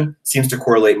modification seems to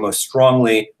correlate most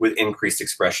strongly with increased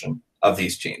expression of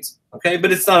these genes. Okay,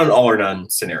 but it's not an all or none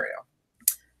scenario.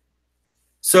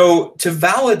 So to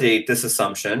validate this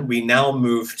assumption, we now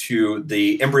move to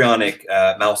the embryonic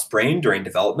mouse brain during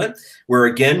development, where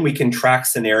again we can track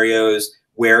scenarios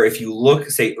where if you look,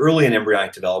 say, early in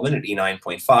embryonic development at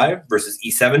E9.5 versus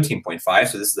E17.5,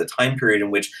 so this is the time period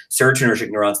in which serotonergic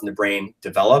neurons in the brain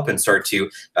develop and start to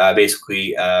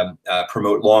basically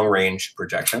promote long-range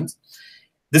projections.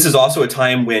 This is also a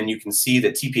time when you can see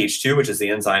that TPH2, which is the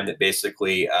enzyme that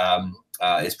basically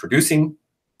is producing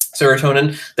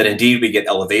serotonin, that indeed we get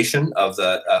elevation of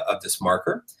this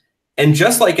marker. And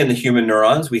just like in the human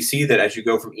neurons, we see that as you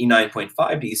go from E9.5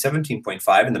 to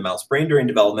E17.5 in the mouse brain during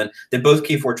development, that both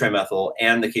K4-trimethyl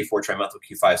and the K4-trimethyl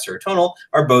Q5 serotonal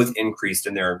are both increased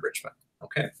in their enrichment.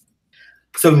 Okay.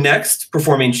 So next,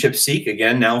 performing ChIP-seq,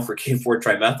 again, now for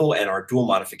K4-trimethyl and our dual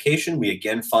modification, we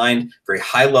again find very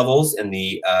high levels in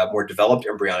the more developed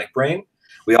embryonic brain.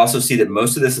 We also see that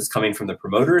most of this is coming from the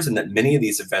promoters and that many of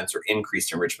these events are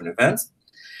increased enrichment events.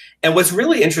 And what's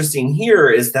really interesting here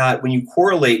is that when you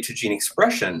correlate to gene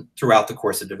expression throughout the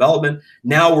course of development,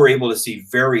 now we're able to see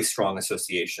very strong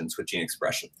associations with gene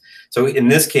expression. So in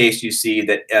this case, you see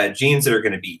that genes that are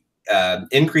going to be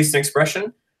increased in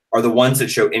expression are the ones that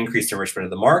show increased enrichment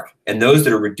of the mark, and those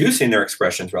that are reducing their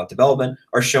expression throughout development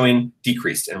are showing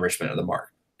decreased enrichment of the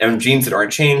mark. And genes that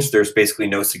aren't changed, there's basically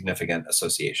no significant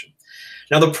association.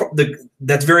 Now,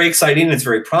 that's very exciting and it's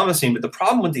very promising, but the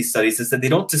problem with these studies is that they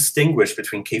don't distinguish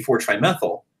between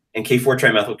K4-trimethyl and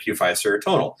K4-trimethyl Q5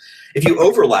 serotonal. If you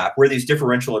overlap where these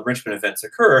differential enrichment events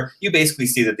occur, you basically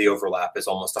see that the overlap is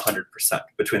almost 100%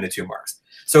 between the two marks.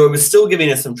 So it was still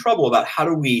giving us some trouble about how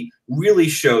do we really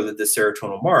show that the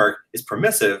serotonal mark is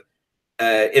permissive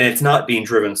and it's not being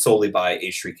driven solely by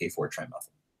H3K4-trimethyl.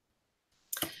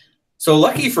 So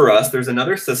lucky for us, there's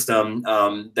another system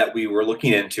that we were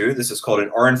looking into. This is called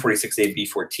an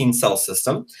RN46A-B14 cell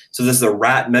system. So this is a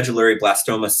rat medullary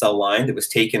blastoma cell line that was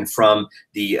taken from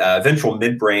the ventral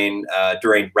midbrain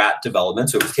during rat development.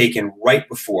 So it was taken right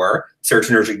before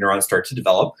serotonergic neurons start to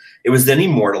develop. It was then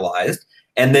immortalized,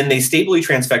 and then they stably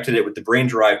transfected it with the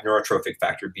brain-derived neurotrophic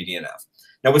factor BDNF.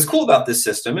 Now, what's cool about this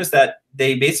system is that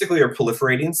they basically are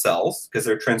proliferating cells because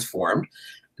they're transformed.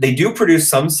 They do produce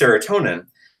some serotonin,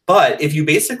 but if you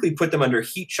basically put them under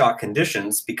heat shock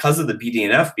conditions, because of the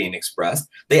BDNF being expressed,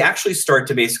 they actually start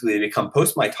to basically become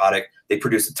post-mitotic. They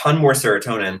produce a ton more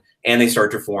serotonin, and they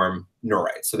start to form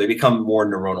neurites. So they become more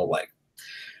neuronal-like.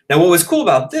 Now, what was cool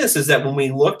about this is that when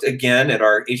we looked again at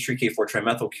our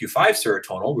H3K4-trimethyl Q5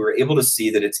 serotonal, we were able to see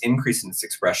that it's increasing its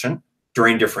expression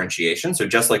during differentiation, so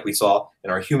just like we saw in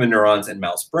our human neurons and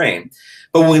mouse brain.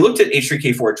 But when we looked at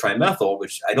H3K4-trimethyl,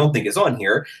 which I don't think is on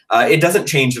here, it doesn't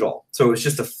change at all. So it was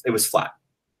just it was flat.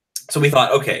 So we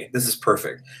thought, okay, this is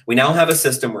perfect. We now have a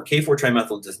system where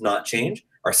K4-trimethyl does not change.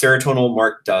 Our serotonal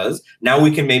mark does. Now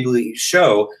we can maybe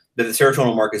show that the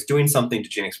serotonal mark is doing something to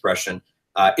gene expression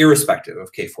irrespective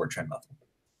of K4-trimethyl.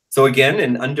 So again,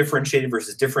 in undifferentiated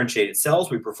versus differentiated cells,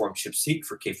 we perform ChIP-seq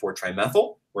for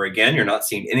K4-trimethyl, where again, you're not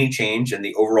seeing any change in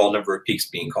the overall number of peaks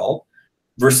being called,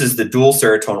 versus the dual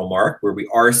serotonal mark, where we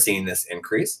are seeing this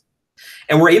increase.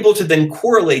 And we're able to then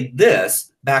correlate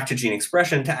this back to gene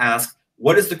expression to ask,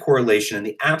 what is the correlation in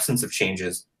the absence of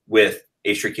changes with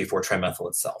H3K4-trimethyl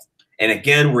itself? And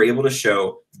again, we're able to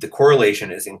show the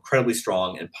correlation is incredibly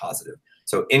strong and positive.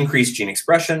 So increased gene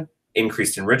expression,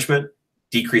 increased enrichment,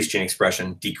 decreased gene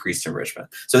expression, decreased enrichment.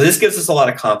 So this gives us a lot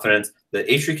of confidence that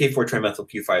H3K4-trimethyl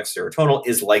Q5 serotonal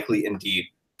is likely indeed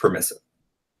permissive.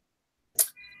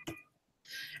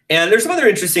 And there's some other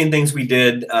interesting things we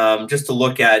did just to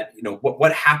look at,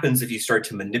 what happens if you start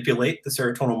to manipulate the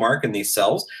serotonal mark in these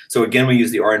cells. So again, we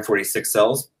use the RN46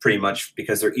 cells pretty much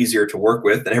because they're easier to work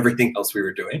with than everything else we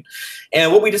were doing.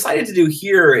 And what we decided to do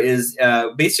here is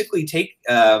basically take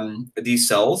these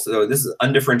cells. So this is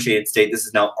undifferentiated state. This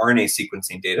is now RNA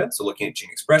sequencing data. So looking at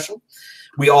gene expression.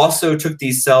 We also took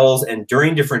these cells and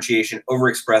during differentiation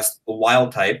overexpressed a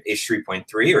wild type H3.3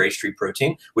 or H3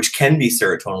 protein, which can be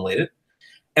serotonylated.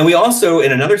 And we also,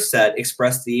 in another set,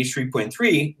 expressed the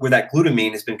H3.3 where that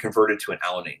glutamine has been converted to an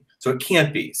alanine. So it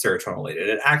can't be serotonylated.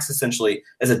 It acts essentially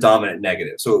as a dominant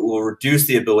negative. So it will reduce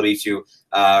the ability to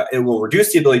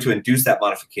induce that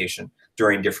modification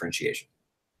during differentiation.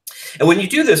 And when you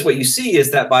do this, what you see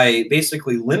is that by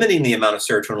basically limiting the amount of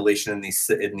serotonylation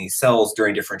in these cells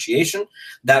during differentiation,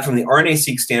 that from the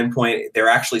RNA-seq standpoint, they're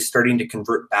actually starting to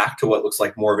convert back to what looks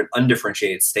like more of an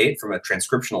undifferentiated state from a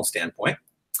transcriptional standpoint.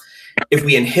 If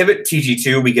we inhibit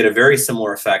TG2, we get a very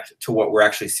similar effect to what we're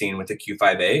actually seeing with the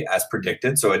Q5A as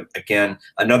predicted. So again,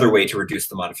 another way to reduce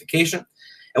the modification.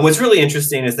 And what's really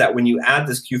interesting is that when you add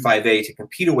this Q5A to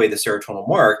compete away the serotonal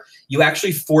mark, you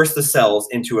actually force the cells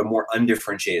into a more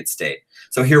undifferentiated state.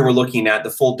 So here we're looking at the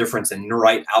full difference in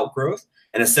neurite outgrowth.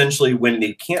 And essentially, when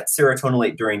they can't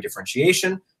serotonylate during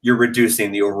differentiation, you're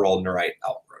reducing the overall neurite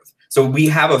outgrowth. So we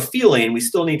have a feeling, we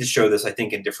still need to show this, I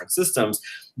think, in different systems,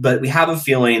 but we have a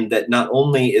feeling that not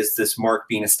only is this mark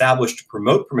being established to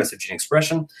promote permissive gene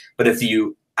expression, but if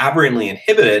you aberrantly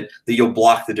inhibit it, that you'll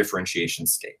block the differentiation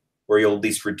state, or you'll at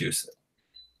least reduce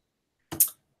it.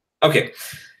 Okay,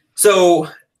 so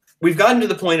we've gotten to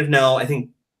the point of now, I think,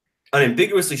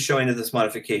 unambiguously showing that this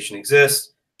modification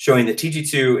exists, showing that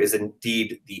TG2 is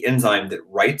indeed the enzyme that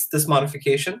writes this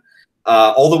modification,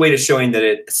 all the way to showing that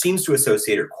it seems to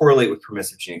associate or correlate with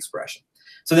permissive gene expression.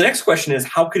 So the next question is,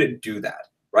 how could it do that,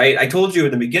 right? I told you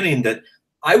in the beginning that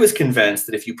I was convinced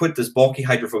that if you put this bulky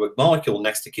hydrophobic molecule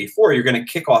next to K4, you're going to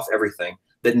kick off everything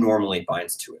that normally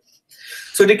binds to it.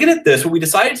 So to get at this, what we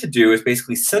decided to do is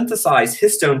basically synthesize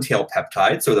histone tail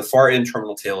peptide, so the far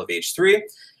end-terminal tail of H3,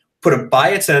 put a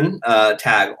biotin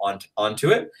tag onto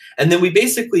it, and then we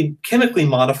basically chemically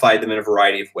modified them in a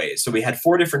variety of ways. So we had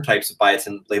 4 different types of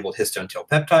biotin-labeled histone tail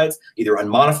peptides, either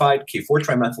unmodified, K4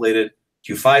 trimethylated,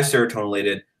 Q5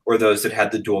 serotonylated, or those that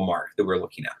had the dual mark that we're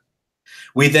looking at.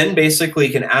 We then basically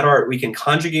can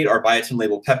conjugate our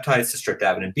biotin-labeled peptides to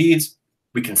streptavidin beads.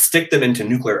 We can stick them into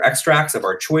nuclear extracts of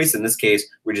our choice. In this case,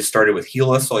 we just started with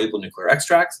HeLa soluble nuclear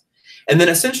extracts. And then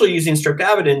essentially using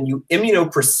streptavidin, you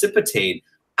immunoprecipitate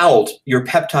out your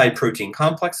peptide protein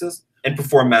complexes and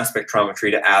perform mass spectrometry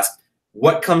to ask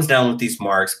what comes down with these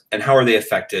marks and how are they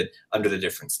affected under the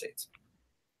different states.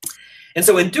 And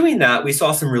so in doing that, we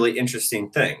saw some really interesting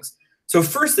things. So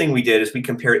first thing we did is we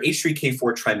compared H3K4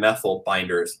 trimethyl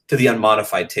binders to the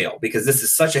unmodified tail, because this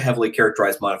is such a heavily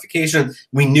characterized modification.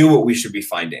 We knew what we should be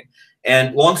finding.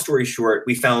 And long story short,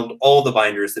 we found all the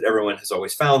binders that everyone has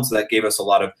always found. So that gave us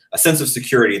a sense of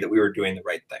security that we were doing the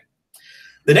right thing.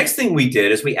 The next thing we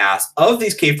did is we asked, of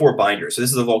these K4 binders, so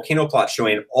this is a volcano plot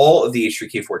showing all of the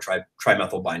H3K4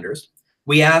 trimethyl binders,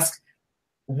 we asked,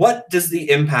 what does the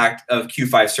impact of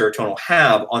Q5 serotonal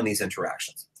have on these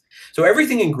interactions? So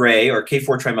everything in gray are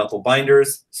K4 trimethyl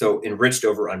binders, so enriched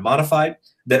over unmodified,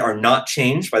 that are not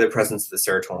changed by the presence of the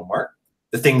serotonal mark.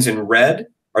 The things in red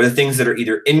are the things that are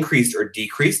either increased or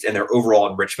decreased in their overall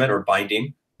enrichment or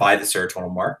binding by the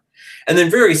serotonal mark. And then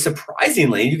very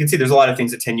surprisingly, you can see there's a lot of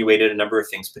things attenuated, a number of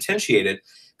things potentiated,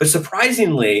 but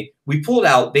surprisingly, we pulled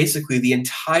out basically the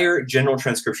entire general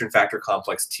transcription factor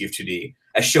complex TF2D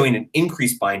as showing an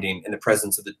increased binding in the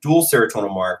presence of the dual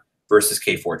serotonal mark versus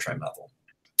K4 trimethyl.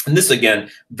 And this, again,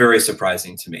 very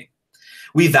surprising to me.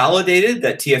 We validated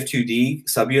that TF2D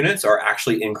subunits are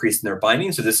actually increased in their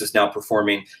binding, so this is now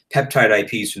performing peptide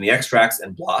IPs from the extracts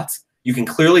and blots. You can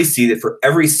clearly see that for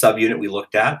every subunit we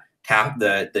looked at,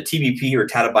 the TBP or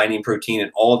TATA binding protein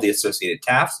and all of the associated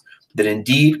TAFs, that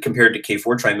indeed, compared to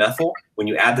K4 trimethyl, when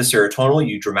you add the serotonal,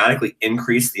 you dramatically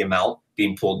increase the amount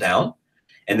being pulled down.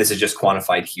 And this is just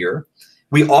quantified here.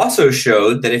 We also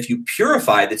showed that if you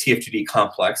purify the TF2D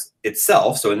complex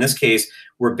itself, so in this case,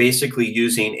 we're basically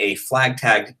using a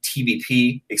flag-tagged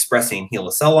TBP expressing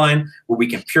HeLa cell line, where we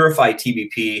can purify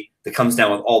TBP that comes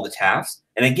down with all the TAFs.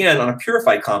 And again, on a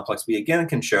purified complex, we again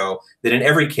can show that in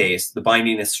every case, the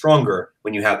binding is stronger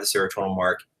when you have the serotonal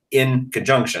mark in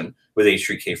conjunction with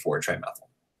H3K4 trimethyl.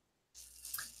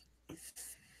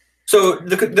 So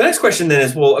the next question then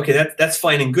is, well, okay, that's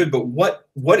fine and good, but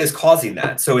what is causing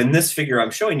that? So in this figure,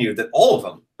 I'm showing you that all of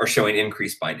them are showing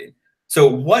increased binding. So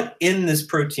what in this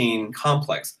protein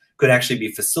complex could actually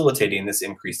be facilitating this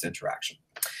increased interaction?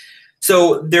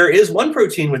 So there is one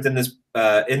protein within this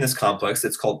in this complex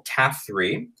that's called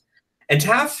TAF3. And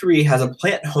TAF3 has a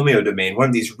plant homeodomain, one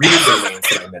of these reader domains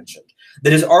that I mentioned,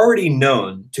 that is already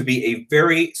known to be a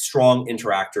very strong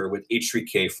interactor with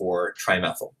H3K4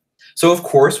 trimethyl. So of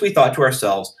course, we thought to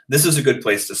ourselves, this is a good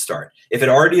place to start. If it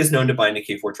already is known to bind to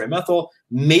K4 trimethyl,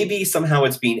 maybe somehow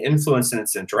it's being influenced in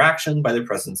its interaction by the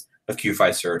presence of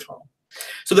Q5 serotonal.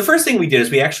 So the first thing we did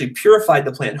is we actually purified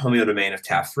the plant homeodomain of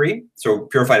TAF3, so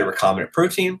purified a recombinant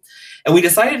protein, and we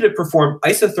decided to perform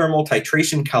isothermal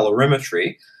titration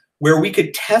calorimetry, where we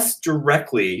could test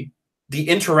directly the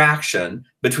interaction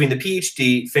between the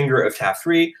PhD finger of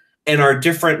TAF3 and our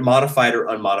different modified or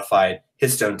unmodified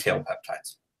histone tail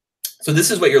peptides. So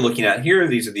this is what you're looking at here.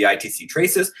 These are the ITC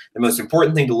traces. The most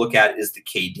important thing to look at is the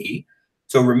KD.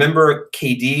 So remember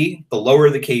KD, the lower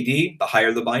the KD, the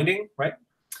higher the binding, right?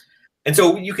 And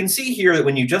so you can see here that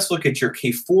when you just look at your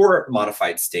K4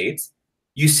 modified states,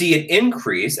 you see an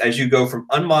increase as you go from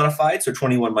unmodified, so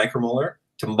 21 micromolar,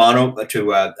 to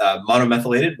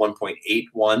monomethylated,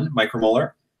 1.81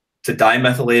 micromolar, to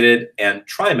dimethylated and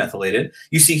trimethylated.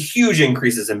 You see huge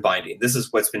increases in binding. This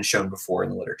is what's been shown before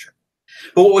in the literature.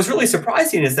 But what was really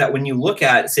surprising is that when you look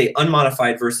at, say,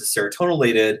 unmodified versus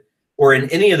serotonylated, or in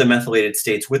any of the methylated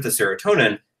states with the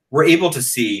serotonin, we're able to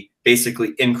see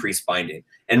basically increased binding.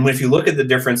 And if you look at the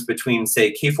difference between,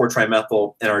 say,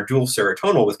 K4-trimethyl and our dual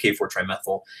serotonal with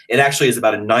K4-trimethyl, it actually is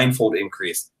about a 9-fold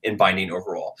increase in binding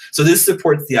overall. So this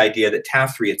supports the idea that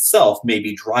TAF3 itself may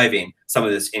be driving some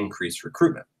of this increased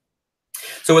recruitment.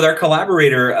 So with our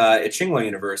collaborator at Tsinghua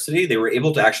University, they were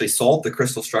able to actually solve the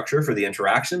crystal structure for the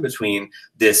interaction between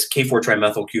this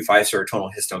K4-trimethyl Q5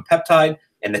 serotonyl histone peptide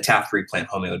and the TAF3 plant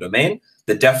homeodomain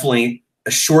that definitely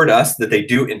assured us that they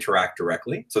do interact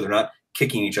directly, so they're not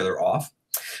kicking each other off.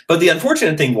 But the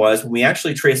unfortunate thing was when we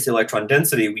actually traced the electron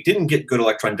density, we didn't get good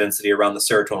electron density around the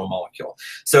serotonyl molecule.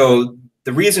 So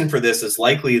the reason for this is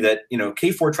likely that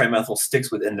K4-trimethyl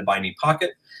sticks within the binding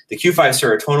pocket. The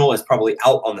Q5 serotonyl is probably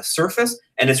out on the surface,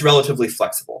 and it's relatively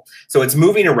flexible. So it's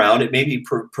moving around. It may be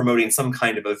promoting some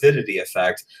kind of avidity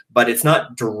effect, but it's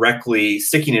not directly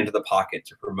sticking into the pocket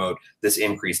to promote this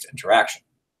increased interaction.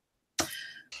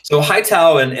 So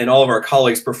Haitao and all of our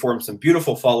colleagues performed some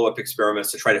beautiful follow-up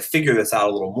experiments to try to figure this out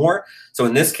a little more. So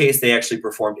in this case, they actually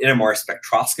performed NMR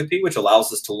spectroscopy, which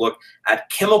allows us to look at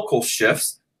chemical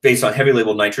shifts based on heavy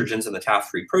labeled nitrogens in the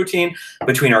TAF3 protein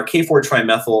between our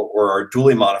K4-trimethyl or our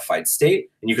dually modified state.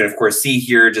 And you can, of course, see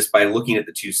here just by looking at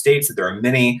the two states that there are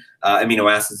many amino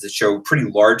acids that show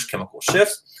pretty large chemical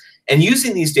shifts. And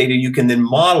using these data, you can then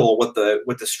model what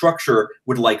the structure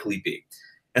would likely be.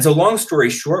 And so long story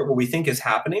short, what we think is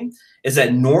happening is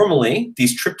that normally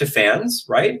these tryptophans,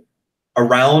 right,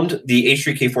 around the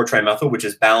H3K4-trimethyl, which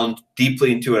is bound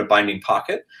deeply into a binding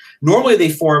pocket, normally they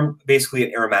form basically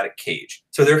an aromatic cage.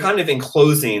 So they're kind of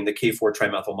enclosing the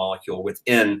K4-trimethyl molecule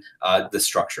within the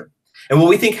structure. And what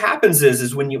we think happens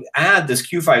is when you add this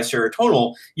Q5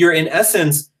 serotonal, you're in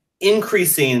essence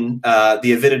increasing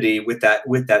the avidity with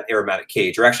that aromatic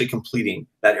cage, or actually completing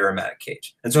that aromatic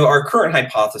cage. And so our current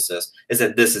hypothesis is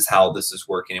that this is how this is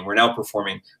working, and we're now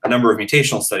performing a number of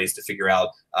mutational studies to figure out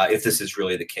if this is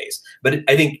really the case. But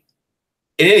I think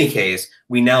in any case,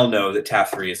 we now know that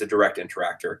TAF3 is a direct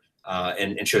interactor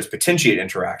and shows potentiate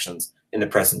interactions in the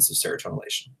presence of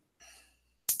serotonylation.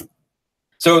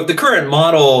 So the current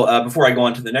model, before I go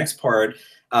on to the next part,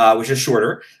 which is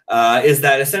shorter, is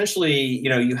that essentially,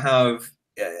 you have,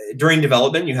 during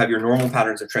development, you have your normal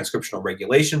patterns of transcriptional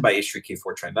regulation by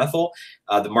H3K4-trimethyl.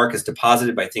 The mark is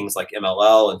deposited by things like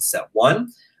MLL and SET1.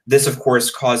 This, of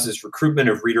course, causes recruitment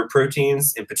of reader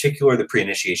proteins, in particular the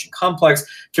pre-initiation complex,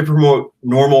 to promote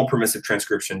normal permissive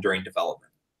transcription during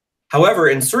development. However,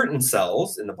 in certain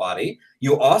cells in the body,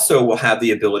 you also will have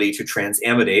the ability to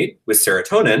transamidate with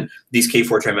serotonin, these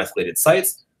K4-trimethylated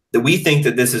sites, that we think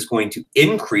that this is going to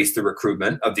increase the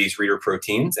recruitment of these reader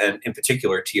proteins, and in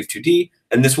particular TF2D,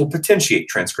 and this will potentiate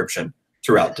transcription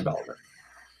throughout development.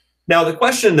 Now, the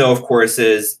question, though, of course,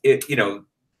 is,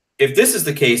 if this is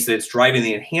the case that it's driving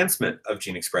the enhancement of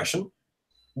gene expression,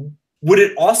 would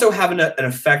it also have an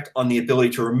effect on the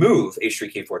ability to remove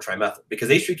H3K4-trimethyl? Because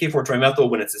H3K4-trimethyl,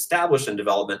 when it's established in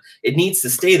development, it needs to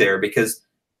stay there because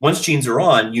once genes are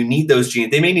on, you need those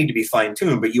genes. They may need to be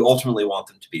fine-tuned, but you ultimately want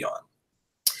them to be on.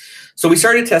 So we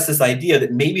started to test this idea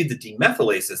that maybe the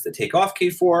demethylases that take off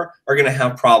K4 are going to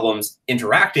have problems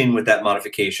interacting with that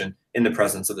modification in the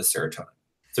presence of the serotonin.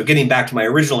 So getting back to my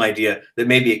original idea that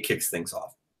maybe it kicks things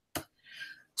off.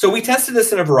 So we tested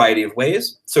this in a variety of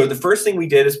ways. So the first thing we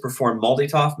did is perform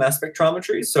multi-TOF mass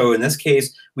spectrometry. So in this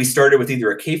case, we started with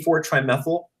either a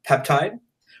K4-trimethyl peptide,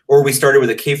 or we started with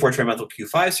a K4-trimethyl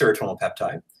Q5 serotonal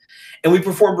peptide. And we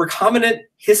performed recombinant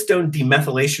histone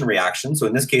demethylation reactions. So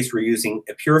in this case, we're using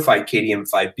a purified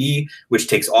KDM5B, which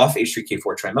takes off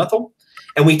H3K4-trimethyl.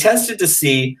 And we tested to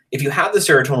see if you have the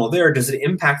serotonal there, does it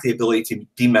impact the ability to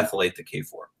demethylate the K4?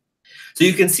 So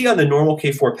you can see on the normal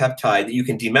K4 peptide that you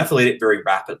can demethylate it very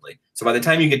rapidly. So by the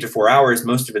time you get to 4 hours,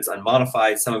 most of it's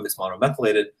unmodified, some of it's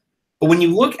monomethylated. But when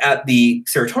you look at the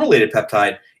serotonylated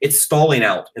peptide, it's stalling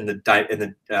out in the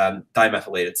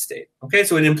dimethylated state. Okay,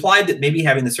 so it implied that maybe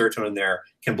having the serotonin there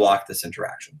can block this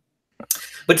interaction.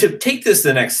 But to take this to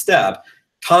the next step,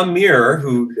 Tom Muir,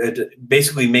 who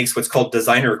basically makes what's called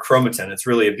designer chromatin, it's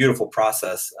really a beautiful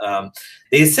process.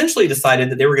 They essentially decided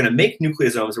that they were going to make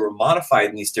nucleosomes that were modified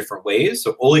in these different ways,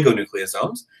 so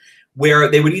oligonucleosomes, where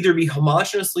they would either be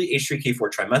homogeneously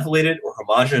H3K4 trimethylated or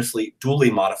homogeneously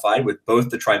dually modified with both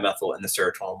the trimethyl and the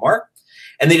serotonin mark.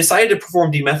 And they decided to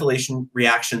perform demethylation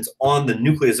reactions on the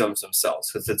nucleosomes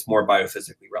themselves because it's more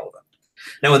biophysically relevant.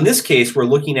 Now, in this case, we're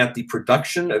looking at the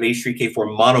production of H3K4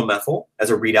 monomethyl as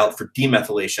a readout for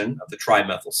demethylation of the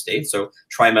trimethyl state, so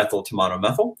trimethyl to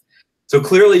monomethyl. So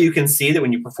clearly you can see that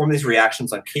when you perform these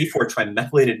reactions on K4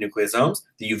 trimethylated nucleosomes,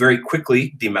 that you very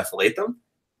quickly demethylate them.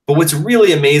 But what's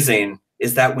really amazing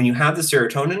is that when you have the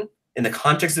serotonin in the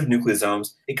context of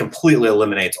nucleosomes, it completely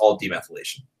eliminates all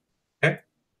demethylation. Okay?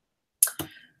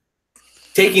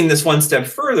 Taking this one step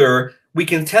further, we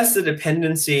can test the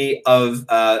dependency of,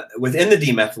 within the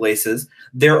demethylases,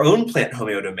 their own plant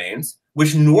homeodomains,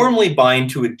 which normally bind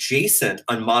to adjacent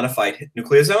unmodified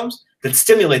nucleosomes that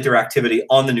stimulate their activity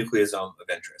on the nucleosome of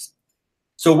interest.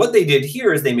 So what they did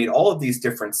here is they made all of these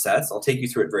different sets. I'll take you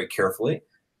through it very carefully.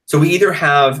 So we either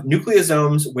have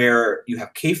nucleosomes where you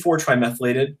have K4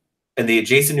 trimethylated and the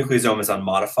adjacent nucleosome is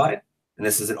unmodified, and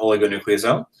this is an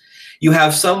oligonucleosome. You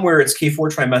have some where it's K4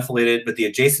 trimethylated, but the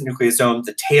adjacent nucleosome,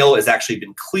 the tail has actually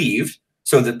been cleaved.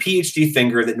 So the PhD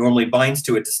finger that normally binds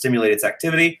to it to stimulate its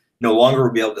activity no longer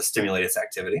will be able to stimulate its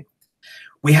activity.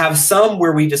 We have some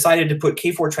where we decided to put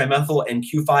K4 trimethyl and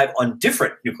Q5 on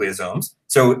different nucleosomes.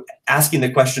 So asking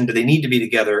the question, do they need to be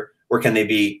together or can they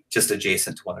be just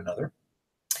adjacent to one another?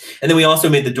 And then we also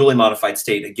made the dually modified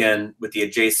state, again, with the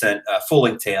adjacent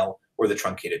full-length tail or the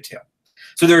truncated tail.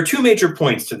 So there are two major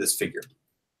points to this figure.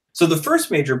 So the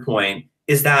first major point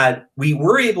is that we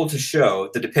were able to show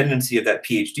the dependency of that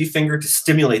PhD finger to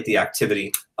stimulate the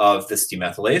activity of this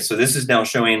demethylase. So this is now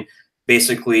showing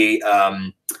basically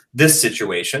this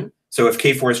situation. So if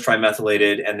K4 is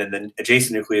trimethylated and then the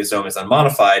adjacent nucleosome is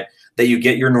unmodified, that you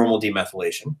get your normal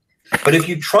demethylation. But if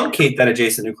you truncate that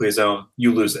adjacent nucleosome,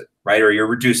 you lose it, right? Or you're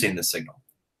reducing the signal.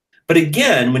 But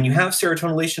again, when you have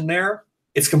serotonylation there,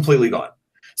 it's completely gone.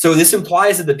 So this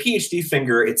implies that the PhD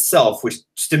finger itself, which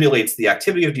stimulates the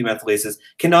activity of demethylases,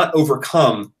 cannot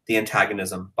overcome the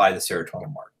antagonism by the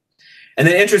serotonin mark. And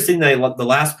then interestingly, the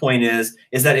last point is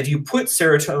that if you put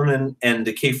serotonin and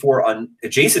the K4 on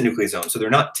adjacent nucleosomes, so they're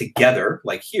not together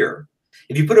like here,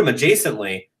 if you put them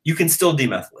adjacently, you can still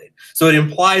demethylate. So it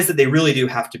implies that they really do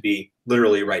have to be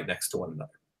literally right next to one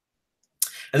another.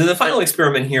 And then the final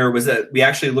experiment here was that we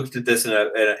actually looked at this in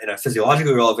a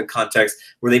physiologically relevant context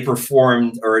where they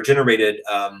performed or generated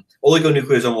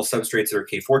oligonucleosomal substrates that are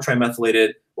K4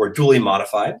 trimethylated or dually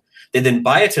modified. They then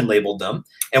biotin labeled them,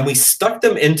 and we stuck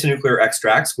them into nuclear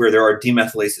extracts where there are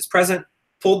demethylases present,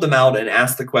 pulled them out, and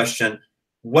asked the question,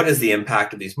 what is the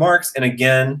impact of these marks? And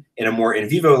again, in a more in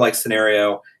vivo-like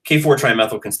scenario, K4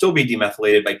 trimethyl can still be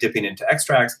demethylated by dipping into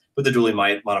extracts, but the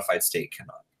dually modified state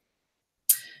cannot.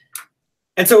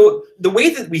 And so the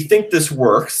way that we think this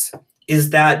works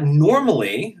is that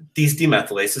normally these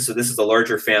demethylases, so this is a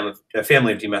larger family of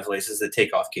demethylases that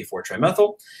take off K4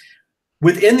 trimethyl.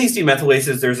 Within these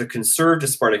demethylases, there's a conserved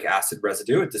aspartic acid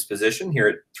residue at this position here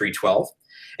at 312.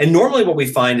 And normally what we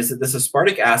find is that this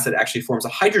aspartic acid actually forms a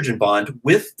hydrogen bond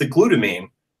with the glutamine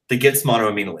that gets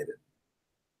monoaminolated.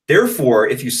 Therefore,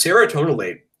 if you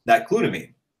serotonylate that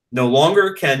glutamine, no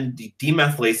longer can the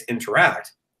demethylase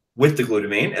interact with the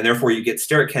glutamine, and therefore you get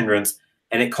steric hindrance,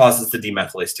 and it causes the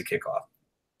demethylase to kick off.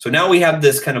 So now we have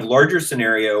this kind of larger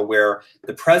scenario where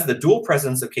the dual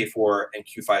presence of K4 and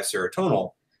Q5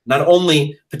 serotonal not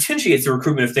only potentiates the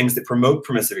recruitment of things that promote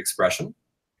permissive expression,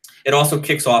 it also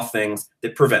kicks off things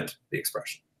that prevent the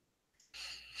expression.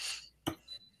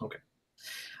 Okay.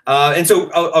 And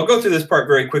so I'll go through this part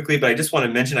very quickly, but I just want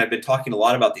to mention I've been talking a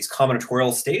lot about these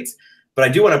combinatorial states, but I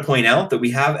do want to point out that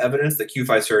we have evidence that Q5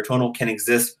 serotonal can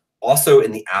exist also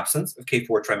in the absence of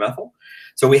K4 trimethyl.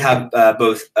 So we have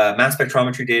both mass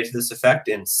spectrometry data to this effect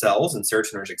in cells, in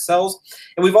serotonergic cells,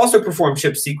 and we've also performed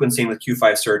chip sequencing with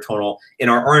Q5 serotonal in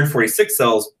our RN46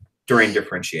 cells during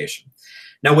differentiation.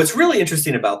 Now, what's really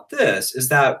interesting about this is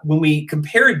that when we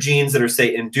compare genes that are,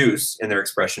 say, induced in their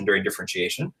expression during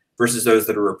differentiation versus those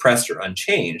that are repressed or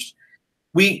unchanged,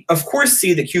 we, of course,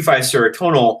 see that Q5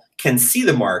 serotonal can see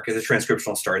the mark at the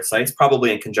transcriptional start sites,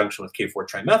 probably in conjunction with K4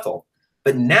 trimethyl.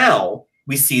 But now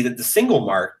we see that the single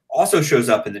mark also shows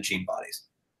up in the gene bodies.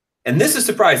 And this is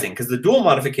surprising because the dual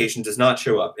modification does not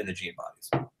show up in the gene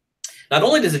bodies. Not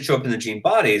only does it show up in the gene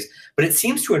bodies, but it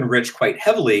seems to enrich quite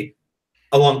heavily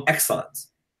along exons.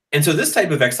 And so this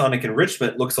type of exonic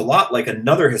enrichment looks a lot like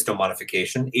another histone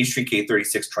modification,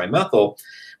 H3K36-trimethyl,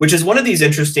 which is one of these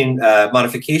interesting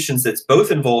modifications that's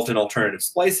both involved in alternative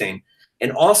splicing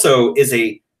and also is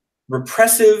a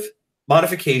repressive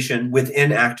modification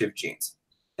within active genes.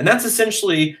 And that's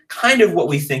essentially kind of what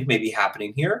we think may be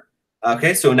happening here.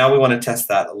 Okay, so now we want to test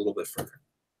that a little bit further.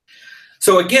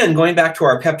 So again, going back to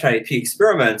our peptide AP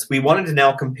experiments, we wanted to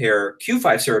now compare Q5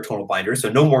 serotonal binders,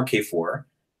 so no more K4,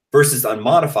 versus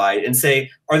unmodified, and say,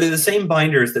 are they the same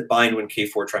binders that bind when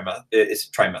K4 is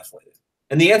trimethylated?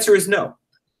 And the answer is no.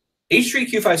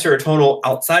 H3Q5 serotonal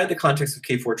outside the context of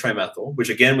K4 trimethyl, which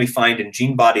again we find in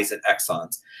gene bodies and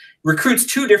exons, recruits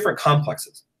two different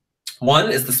complexes.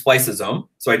 One is the spliceosome.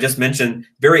 So I just mentioned,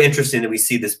 very interesting that we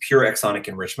see this pure exonic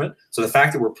enrichment. So the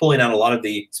fact that we're pulling out a lot of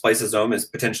the spliceosome is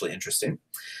potentially interesting.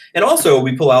 And also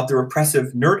we pull out the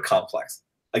repressive NERD complex.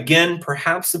 Again,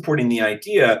 perhaps supporting the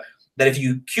idea that if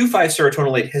you Q5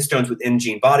 serotonolate histones within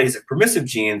gene bodies of permissive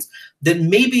genes, then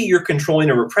maybe you're controlling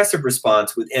a repressive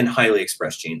response within highly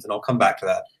expressed genes. And I'll come back to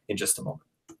that in just a moment.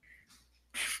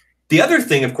 The other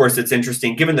thing, of course, that's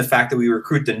interesting, given the fact that we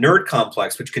recruit the NERD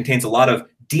complex, which contains a lot of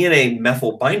DNA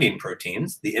methyl binding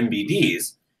proteins, the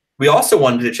MBDs, we also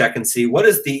wanted to check and see what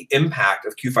is the impact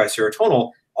of Q5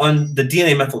 serotonal on the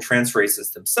DNA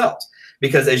methyltransferases themselves.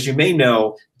 Because as you may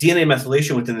know, DNA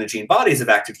methylation within the gene bodies of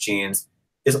active genes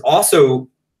is also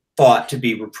thought to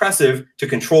be repressive to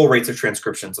control rates of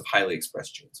transcriptions of highly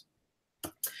expressed genes.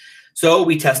 So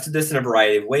we tested this in a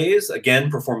variety of ways,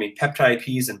 again, performing peptide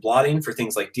Ps and blotting for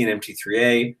things like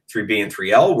DNMT3A, 3B, and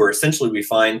 3L, where essentially we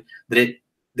find that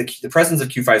the presence of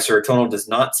Q5 serotonal does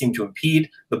not seem to impede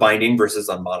the binding versus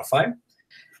unmodified.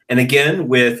 And again,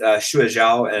 with Xue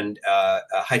Zhao and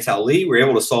Haitao Li, we're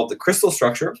able to solve the crystal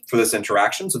structure for this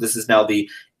interaction. So this is now the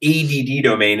ADD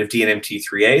domain of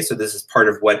DNMT3A. So this is part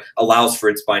of what allows for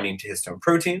its binding to histone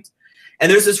proteins. And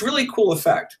there's this really cool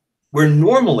effect where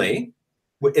normally,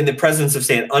 in the presence of,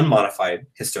 say, an unmodified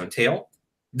histone tail,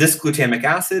 this glutamic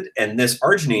acid and this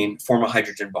arginine form a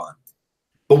hydrogen bond.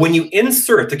 But when you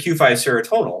insert the Q5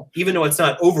 serotonal, even though it's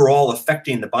not overall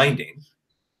affecting the binding,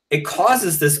 it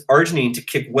causes this arginine to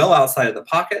kick well outside of the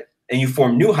pocket, and you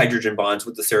form new hydrogen bonds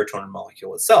with the serotonin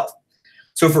molecule itself.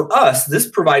 So for us, this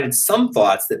provided some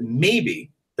thoughts that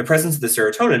maybe the presence of the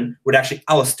serotonin would actually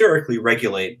allosterically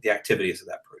regulate the activities of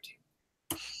that protein.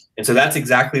 And so that's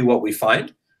exactly what we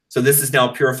find. So this is now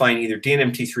purifying either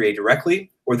DNMT3A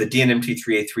directly or the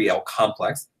DNMT3A3L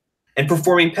complex and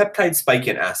performing peptide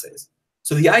spike-in assays.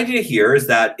 So the idea here is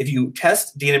that if you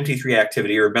test DNMT3A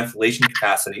activity or methylation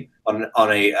capacity on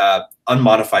a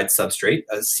unmodified substrate,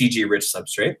 a CG-rich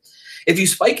substrate, if you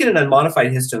spike in an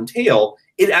unmodified histone tail,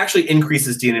 it actually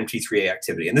increases DNMT3A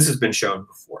activity. And this has been shown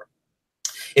before.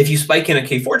 If you spike in a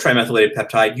K4 trimethylated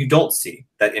peptide, you don't see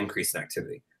that increase in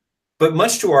activity. But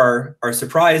much to our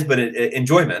surprise, but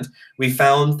enjoyment, we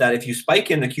found that if you spike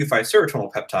in the Q5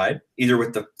 serotonal peptide, either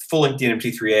with the full-length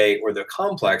DNMT3A or the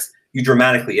complex, you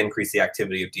dramatically increase the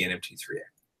activity of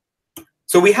DNMT3A.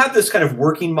 So we have this kind of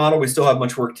working model. We still have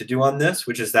much work to do on this,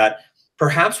 which is that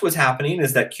perhaps what's happening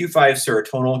is that Q5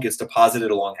 serotonal gets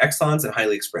deposited along exons in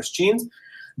highly expressed genes,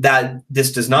 that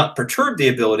this does not perturb the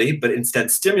ability, but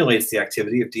instead stimulates the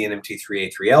activity of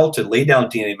DNMT3A3L to lay down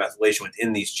DNA methylation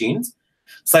within these genes.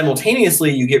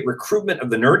 Simultaneously, you get recruitment of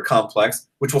the NERD complex,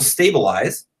 which will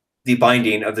stabilize the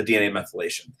binding of the DNA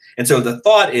methylation. And so the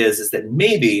thought is that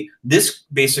maybe this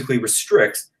basically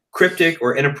restricts cryptic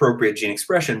or inappropriate gene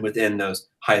expression within those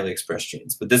highly expressed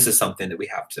genes. But this is something that we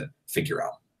have to figure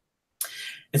out.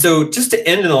 And so just to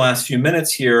end in the last few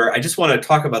minutes here, I just want to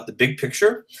talk about the big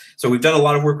picture. So we've done a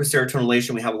lot of work with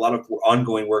serotonylation. We have a lot of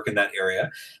ongoing work in that area.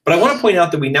 But I want to point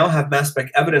out that we now have mass spec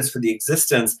evidence for the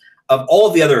existence of all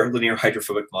of the other linear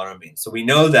hydrophobic monoamines. So we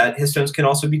know that histones can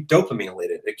also be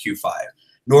dopamine-related at Q5,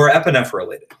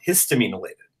 norepinephrine-related,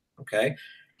 histamine-related, okay?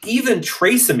 Even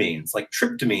traceamines like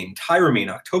tryptamine, tyramine,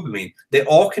 octopamine, they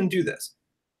all can do this.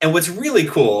 And what's really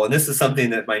cool, and this is something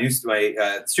that my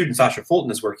student Sasha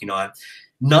Fulton is working on,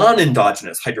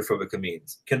 non-endogenous hydrophobic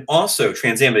amines can also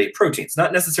transaminate proteins,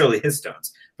 not necessarily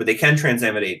histones, but they can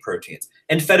transaminate proteins.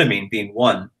 Amphetamine being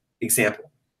one example.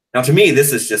 Now, to me,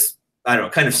 this is just, I don't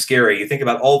know, kind of scary. You think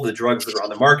about all the drugs that are on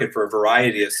the market for a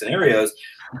variety of scenarios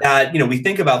that, we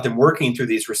think about them working through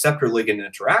these receptor ligand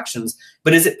interactions,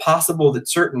 but is it possible that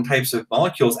certain types of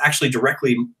molecules actually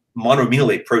directly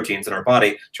monoaminylate proteins in our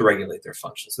body to regulate their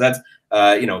function? So that's,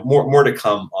 more to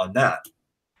come on that.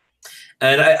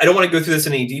 And I don't want to go through this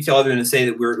in any detail other than to say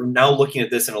that we're now looking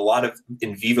at this in a lot of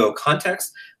in vivo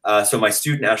context. So my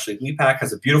student, Ashley Lepak,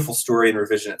 has a beautiful story in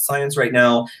Revision at Science right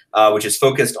now, which is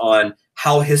focused on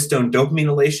how histone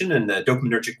dopaminylation and the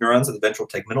dopaminergic neurons of the ventral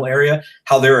tegmental area,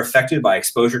 how they're affected by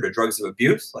exposure to drugs of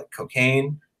abuse like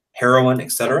cocaine, heroin,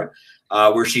 etc.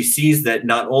 Where she sees that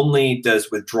not only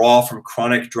does withdrawal from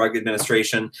chronic drug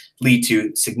administration lead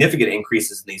to significant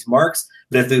increases in these marks,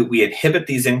 but if we inhibit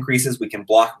these increases, we can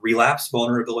block relapse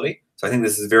vulnerability. So I think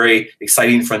this is a very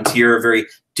exciting frontier, a very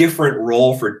different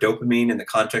role for dopamine in the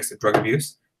context of drug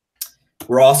abuse.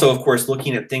 We're also, of course,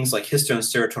 looking at things like histone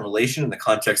serotonylation in the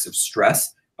context of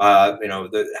stress,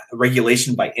 the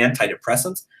regulation by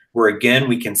antidepressants, where again,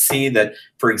 we can see that,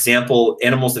 for example,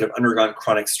 animals that have undergone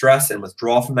chronic stress and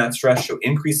withdrawal from that stress show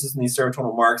increases in these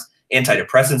serotonal marks.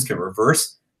 Antidepressants can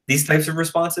reverse these types of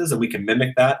responses, and we can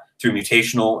mimic that through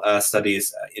mutational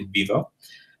studies in vivo.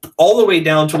 All the way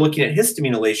down to looking at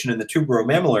histaminylation in the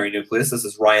tuberomammillary nucleus. This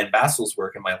is Ryan Bassel's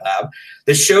work in my lab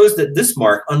that shows that this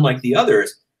mark, unlike the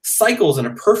others, cycles in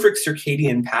a perfect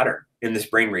circadian pattern in this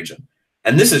brain region.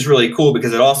 And this is really cool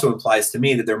because it also implies to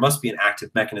me that there must be an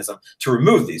active mechanism to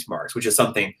remove these marks, which is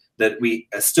something that we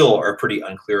still are pretty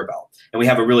unclear about. And we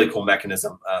have a really cool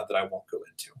mechanism that I won't go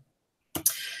into.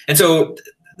 And so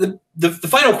the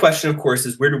final question, of course,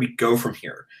 is where do we go from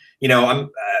here? I'm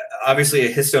obviously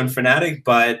a histone fanatic,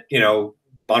 but,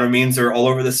 monoamines are all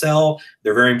over the cell.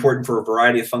 They're very important for a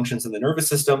variety of functions in the nervous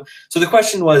system. So the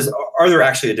question was, are there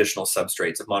actually additional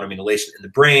substrates of monoaminylation in the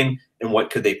brain, and what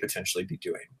could they potentially be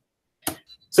doing?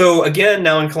 So again,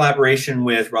 now in collaboration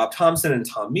with Rob Thompson and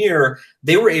Tom Meir,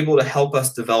 they were able to help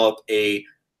us develop a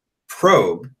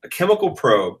probe, a chemical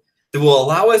probe, that will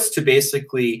allow us to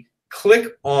basically click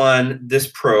on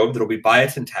this probe that will be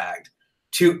biotin tagged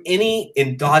to any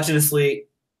endogenously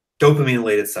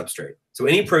dopamine-related substrate. So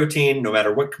any protein, no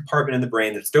matter what compartment in the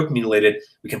brain that's dopamine-related,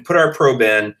 we can put our probe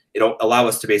in. It'll allow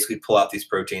us to basically pull out these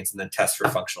proteins and then test for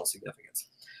functional significance.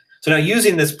 So now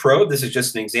using this probe, this is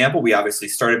just an example. We obviously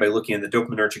started by looking at the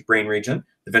dopaminergic brain region,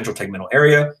 the ventral tegmental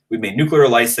area. We made nuclear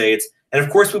lysates. And of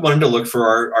course, we wanted to look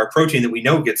for our protein that we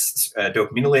know gets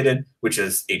dopamine-related, which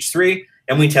is H3.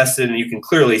 And we tested, and you can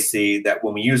clearly see that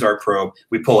when we use our probe,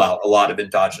 we pull out a lot of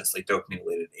endogenously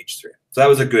dopamine-related H3. So that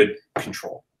was a good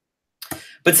control.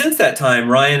 But since that time,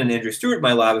 Ryan and Andrew Stewart in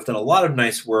my lab have done a lot of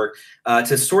nice work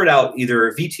to sort out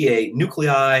either VTA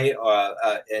nuclei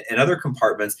and other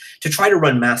compartments to try to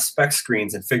run mass spec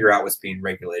screens and figure out what's being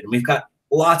regulated. And we've got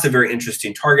lots of very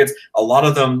interesting targets, a lot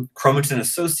of them chromatin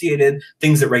associated,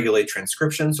 things that regulate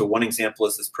transcription. So one example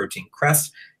is this protein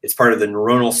CREST. It's part of the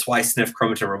neuronal SWI/SNF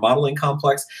chromatin remodeling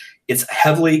complex. It's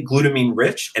heavily glutamine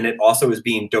rich, and it also is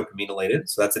being dopaminylated.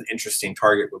 So that's an interesting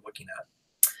target we're looking at.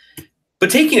 But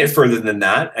taking it further than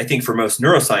that, I think for most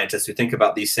neuroscientists who think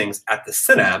about these things at the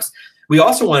synapse, we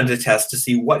also wanted to test to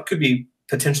see what could be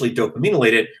potentially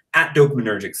dopaminylated at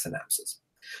dopaminergic synapses.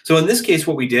 So in this case,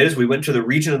 what we did is we went to the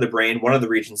region of the brain, one of the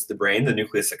regions of the brain, the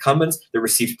nucleus accumbens, that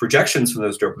receives projections from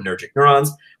those dopaminergic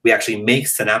neurons. We actually make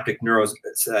synaptic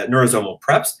neurosomal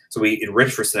preps. So we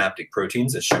enrich for synaptic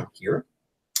proteins, as shown here.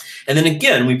 And then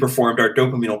again, we performed our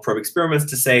dopamine probe experiments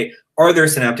to say, are there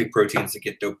synaptic proteins that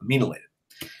get dopaminylated?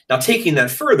 Now, taking that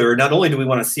further, not only do we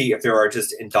want to see if there are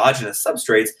just endogenous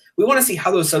substrates, we want to see how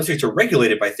those substrates are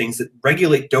regulated by things that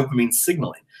regulate dopamine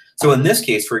signaling. So in this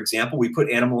case, for example, we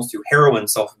put animals through heroin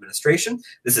self-administration.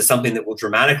 This is something that will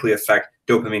dramatically affect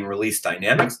dopamine release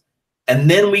dynamics.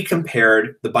 And then we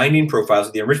compared the binding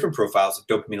profiles, the enrichment profiles of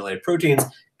dopamine-related proteins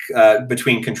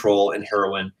between control and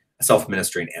heroin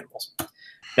self-administering animals.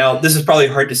 Now, this is probably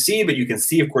hard to see, but you can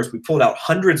see, of course, we pulled out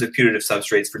hundreds of putative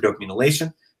substrates for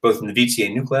dopamynylation, both in the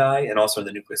VTA nuclei and also in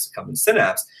the nucleus accumbens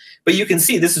synapse. But you can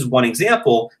see this is one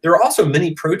example. There are also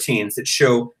many proteins that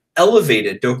show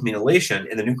elevated dopamynylation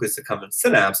in the nucleus accumbens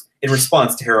synapse in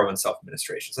response to heroin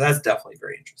self-administration. So that's definitely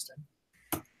very interesting.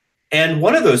 And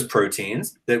one of those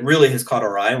proteins that really has caught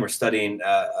our eye, and we're studying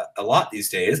a lot these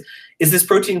days, is this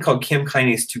protein called CAM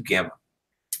kinase 2 gamma.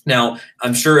 Now,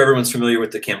 I'm sure everyone's familiar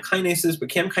with the CAM kinases,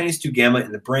 but CAM kinase 2 gamma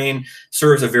in the brain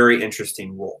serves a very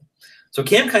interesting role. So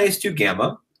CAM kinase 2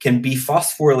 gamma can be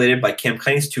phosphorylated by CAM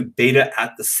kinase 2 beta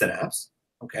at the synapse,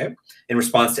 okay, in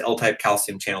response to L-type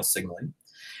calcium channel signaling.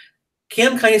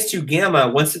 CAM kinase 2 gamma,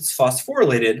 once it's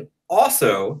phosphorylated,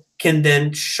 also can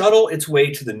then shuttle its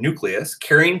way to the nucleus,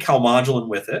 carrying calmodulin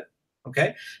with it,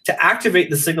 okay, to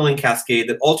activate the signaling cascade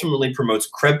that ultimately promotes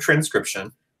Krebs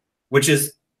transcription, which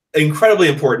is incredibly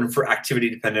important for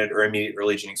activity-dependent or immediate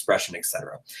early gene expression, et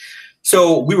cetera.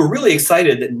 So we were really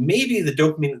excited that maybe the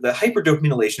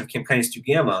hyperdopamynylation of CAM kinase 2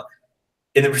 gamma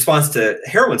in response to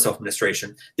heroin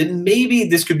self-administration, that maybe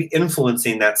this could be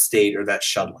influencing that state or that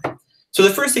shuttling. So the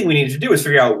first thing we needed to do is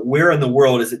figure out where in the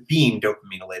world is it being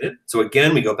dopaminylated. So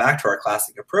again, we go back to our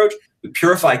classic approach. We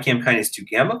purify CAM kinase 2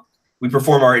 gamma. We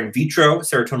perform our in vitro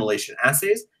serotonylation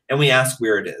assays, and we ask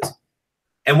where it is.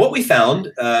 And what we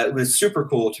found was super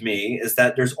cool to me is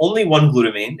that there's only one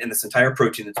glutamine in this entire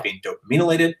protein that's being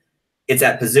dopaminylated. It's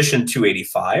at position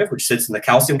 285, which sits in the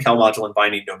calcium calmodulin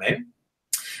binding domain.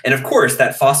 And of course,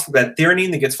 that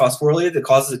threonine that gets phosphorylated that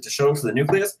causes it to shuttle to the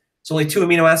nucleus, it's only 2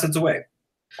 amino acids away.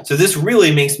 So this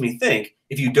really makes me think,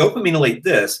 if you dopamynylate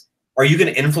this, are you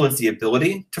going to influence the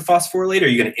ability to phosphorylate? Are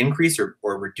you going to increase or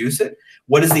reduce it?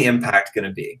 What is the impact going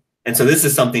to be? And so this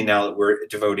is something now that we're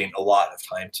devoting a lot of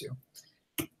time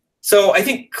to. So I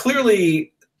think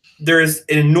clearly there is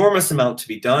an enormous amount to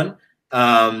be done.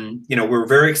 We're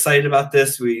very excited about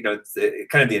this. It's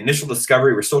kind of the initial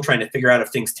discovery. We're still trying to figure out if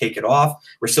things take it off.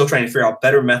 We're still trying to figure out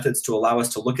better methods to allow us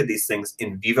to look at these things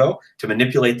in vivo, to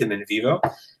manipulate them in vivo.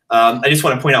 I just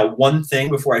want to point out one thing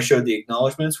before I show the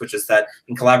acknowledgments, which is that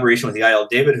in collaboration with Yael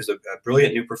David, who's a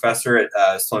brilliant new professor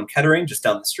at Sloan Kettering, just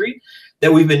down the street,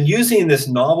 that we've been using this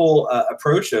novel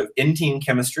approach of entein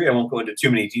chemistry. I won't go into too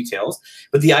many details,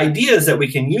 but the idea is that we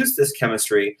can use this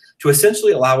chemistry to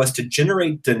essentially allow us to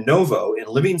generate de novo in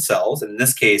living cells, and in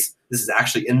this case, this is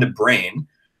actually in the brain,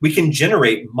 we can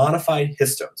generate modified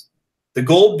histones. The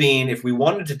goal being, if we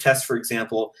wanted to test, for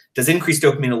example, does increased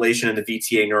dopamynylation in the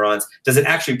VTA neurons, does it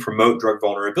actually promote drug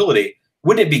vulnerability?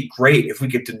 Wouldn't it be great if we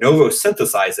could de novo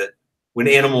synthesize it when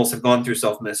animals have gone through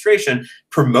self-administration,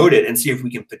 promote it, and see if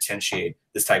we can potentiate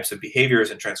these types of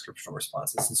behaviors and transcriptional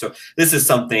responses? And so this is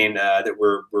something that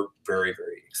we're very,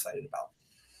 very excited about.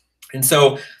 And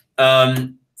so,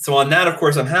 so on that, of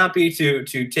course, I'm happy to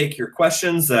take your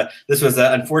questions. This was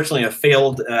unfortunately a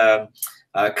failed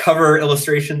cover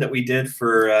illustration that we did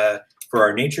for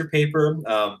our Nature paper.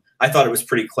 I thought it was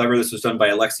pretty clever. This was done by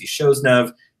Alexei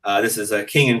Shoznev. This is a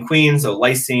king and queen, so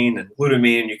lysine and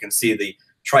glutamine. You can see the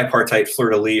tripartite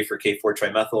fleur-de-lis for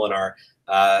K4-trimethyl in our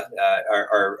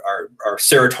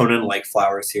serotonin-like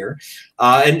flowers here.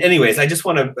 And anyways, I just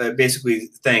want to basically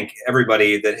thank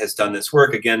everybody that has done this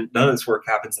work. Again, none of this work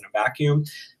happens in a vacuum.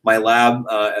 My lab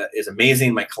is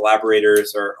amazing. My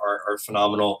collaborators are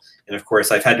phenomenal. And of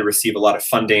course, I've had to receive a lot of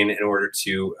funding in order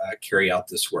to carry out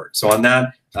this work. So on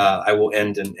that, I will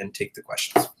end and take the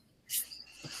questions.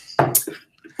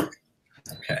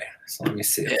 Okay, so let me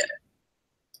see. Let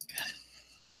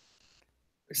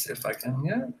me see if I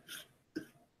can,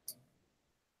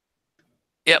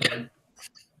 Yep.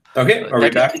 Okay, are we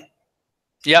back?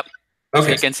 Yep. Okay.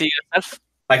 So you can see yourself?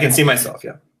 I can see myself,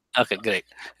 yeah. Okay, great.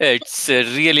 It's a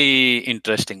really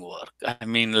interesting work. I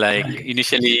mean, like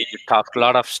initially you talked a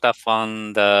lot of stuff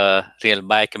on the real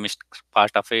biochemist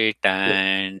part of it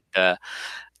and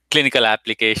clinical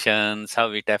applications,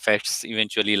 how it affects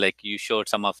eventually, like you showed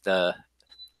some of the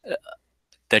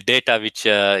data which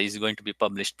is going to be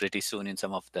published pretty soon in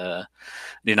some of the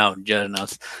renowned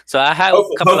journals. So I have a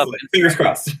couple of fingers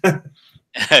crossed.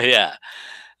 yeah.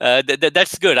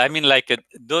 That's good. I mean, like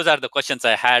those are the questions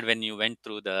I had when you went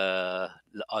through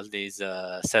all these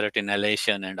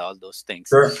serotonylation and all those things.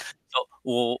 Sure.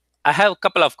 So I have a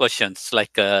couple of questions.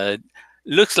 Like,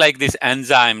 looks like this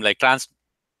enzyme, like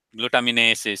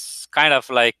transglutaminase, is kind of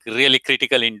like really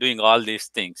critical in doing all these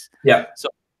things. Yeah. So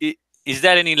is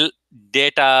there any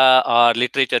data or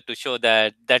literature to show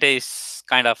that is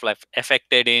kind of like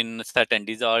affected in certain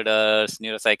disorders,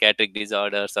 neuropsychiatric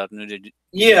disorders, or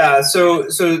yeah? So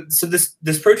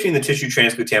this protein, the tissue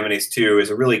transglutaminase 2, is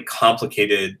a really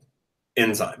complicated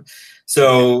enzyme.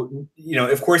 So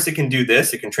of course, it can do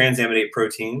this. It can transaminate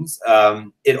proteins.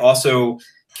 It also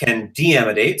can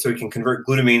deamidate, so it can convert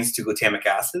glutamines to glutamic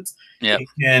acids. Yeah.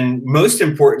 And most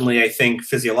importantly, I think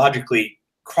physiologically,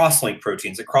 cross-link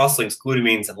proteins. It cross-links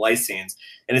glutamines and lysines,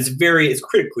 and it's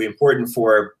critically important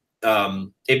for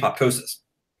apoptosis.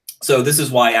 So this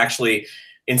is why actually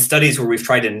in studies where we've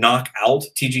tried to knock out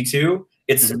TG2,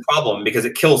 it's a problem because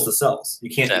it kills the cells. You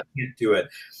can't do it.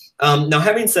 Now,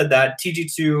 having said that,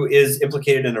 TG2 is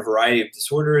implicated in a variety of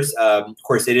disorders. Of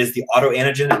course, it is the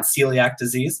autoantigen in celiac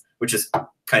disease, which is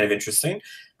kind of interesting.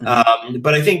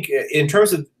 But I think in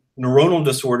terms of neuronal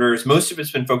disorders, most of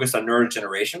it's been focused on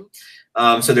neurodegeneration.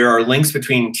 So there are links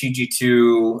between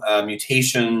TG2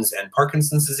 mutations and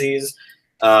Parkinson's disease,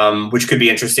 which could be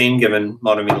interesting given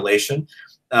monoaminylation.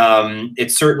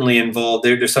 It's certainly involved.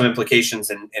 There's some implications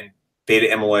in beta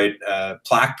amyloid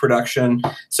plaque production.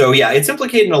 So yeah, it's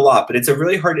implicated in a lot, but it's a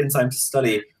really hard enzyme to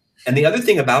study. And the other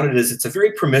thing about it is it's a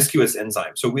very promiscuous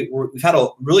enzyme. So we've had a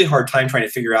really hard time trying to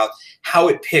figure out how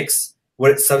it picks what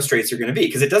its substrates are going to be,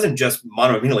 because it doesn't just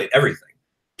monoamylate everything.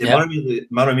 It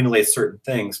monoamylates certain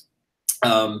things.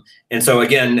 And so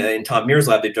again, in Tom Mears'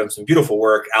 lab, they've done some beautiful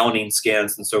work, alanine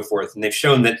scans and so forth, and they've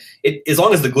shown that as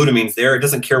long as the glutamine's there, it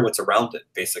doesn't care what's around it,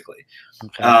 basically.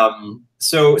 Okay.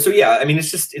 So yeah, I mean,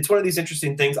 it's one of these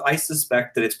interesting things. I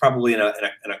suspect that it's probably in a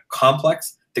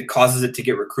complex that causes it to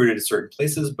get recruited to certain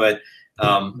places, but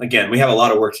again, we have a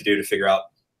lot of work to do to figure out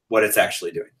what it's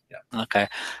actually doing. Yeah. Okay.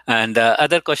 And the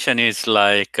other question is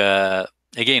like,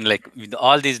 again, like with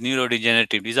all these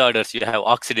neurodegenerative disorders, you have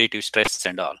oxidative stress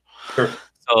and all. Sure.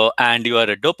 So, and your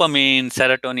dopamine,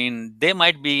 serotonin, they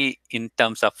might be in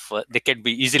terms of, they can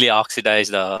be easily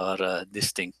oxidized or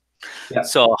this thing. Yeah.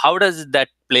 So how does that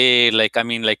play? Like, I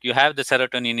mean, like you have the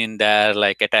serotonin in there,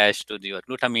 like attached to your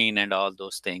glutamine and all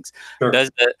those things. Sure.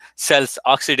 Does the cell's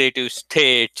oxidative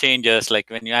state changes, like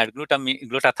when you add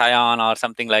glutathione or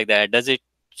something like that? Does it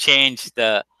change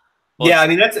the? Yeah, I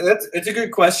mean that's a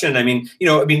good question. I mean,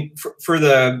 for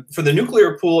the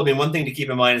nuclear pool, I mean, one thing to keep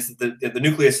in mind is that the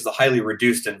nucleus is a highly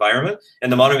reduced environment,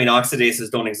 and the monoamine oxidases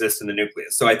don't exist in the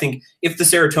nucleus. So I think if the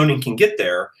serotonin can get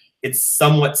there, it's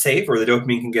somewhat safe, or the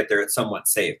dopamine can get there, it's somewhat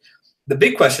safe. The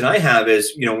big question I have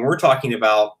is, when we're talking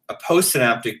about a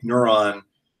postsynaptic neuron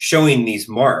showing these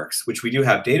marks, which we do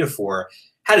have data for,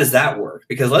 how does that work?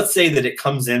 Because let's say that it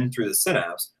comes in through the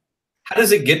synapse. How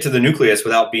does it get to the nucleus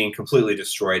without being completely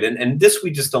destroyed? And this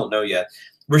we just don't know yet.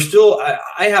 We're still,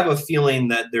 I have a feeling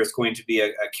that there's going to be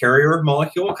a carrier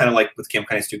molecule, kind of like with CAM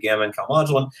kinase 2 gamma and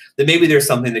calmodulin, that maybe there's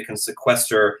something that can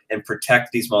sequester and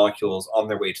protect these molecules on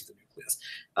their way to the nucleus.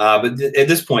 But at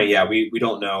this point, yeah, we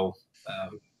don't know.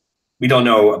 We don't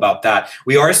know about that.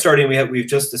 We are starting. We've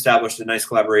just established a nice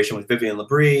collaboration with Vivian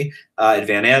Labrie at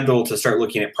Van Andel to start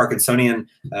looking at Parkinsonian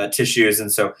tissues,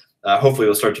 and so hopefully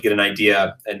we'll start to get an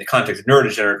idea in the context of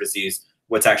neurodegenerative disease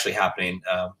what's actually happening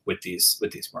with these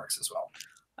marks as well.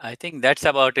 I think that's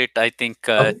about it. I think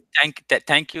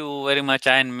thank you very much,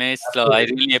 Ian Miss. I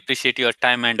really appreciate your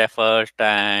time and effort,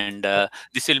 and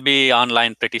this will be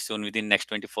online pretty soon, within next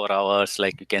 24 hours.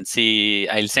 Like you can see,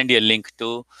 I'll send you a link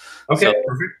too. Okay,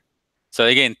 perfect. So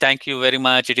again, thank you very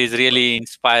much. It is really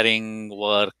inspiring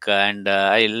work, and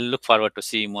I look forward to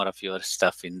see more of your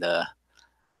stuff in the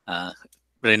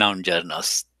renowned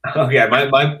journals. Okay,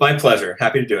 my pleasure.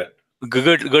 Happy to do it.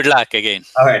 Good luck again.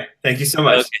 All right, thank you so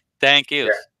much. Okay, thank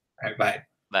you. All right, bye.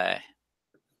 Bye.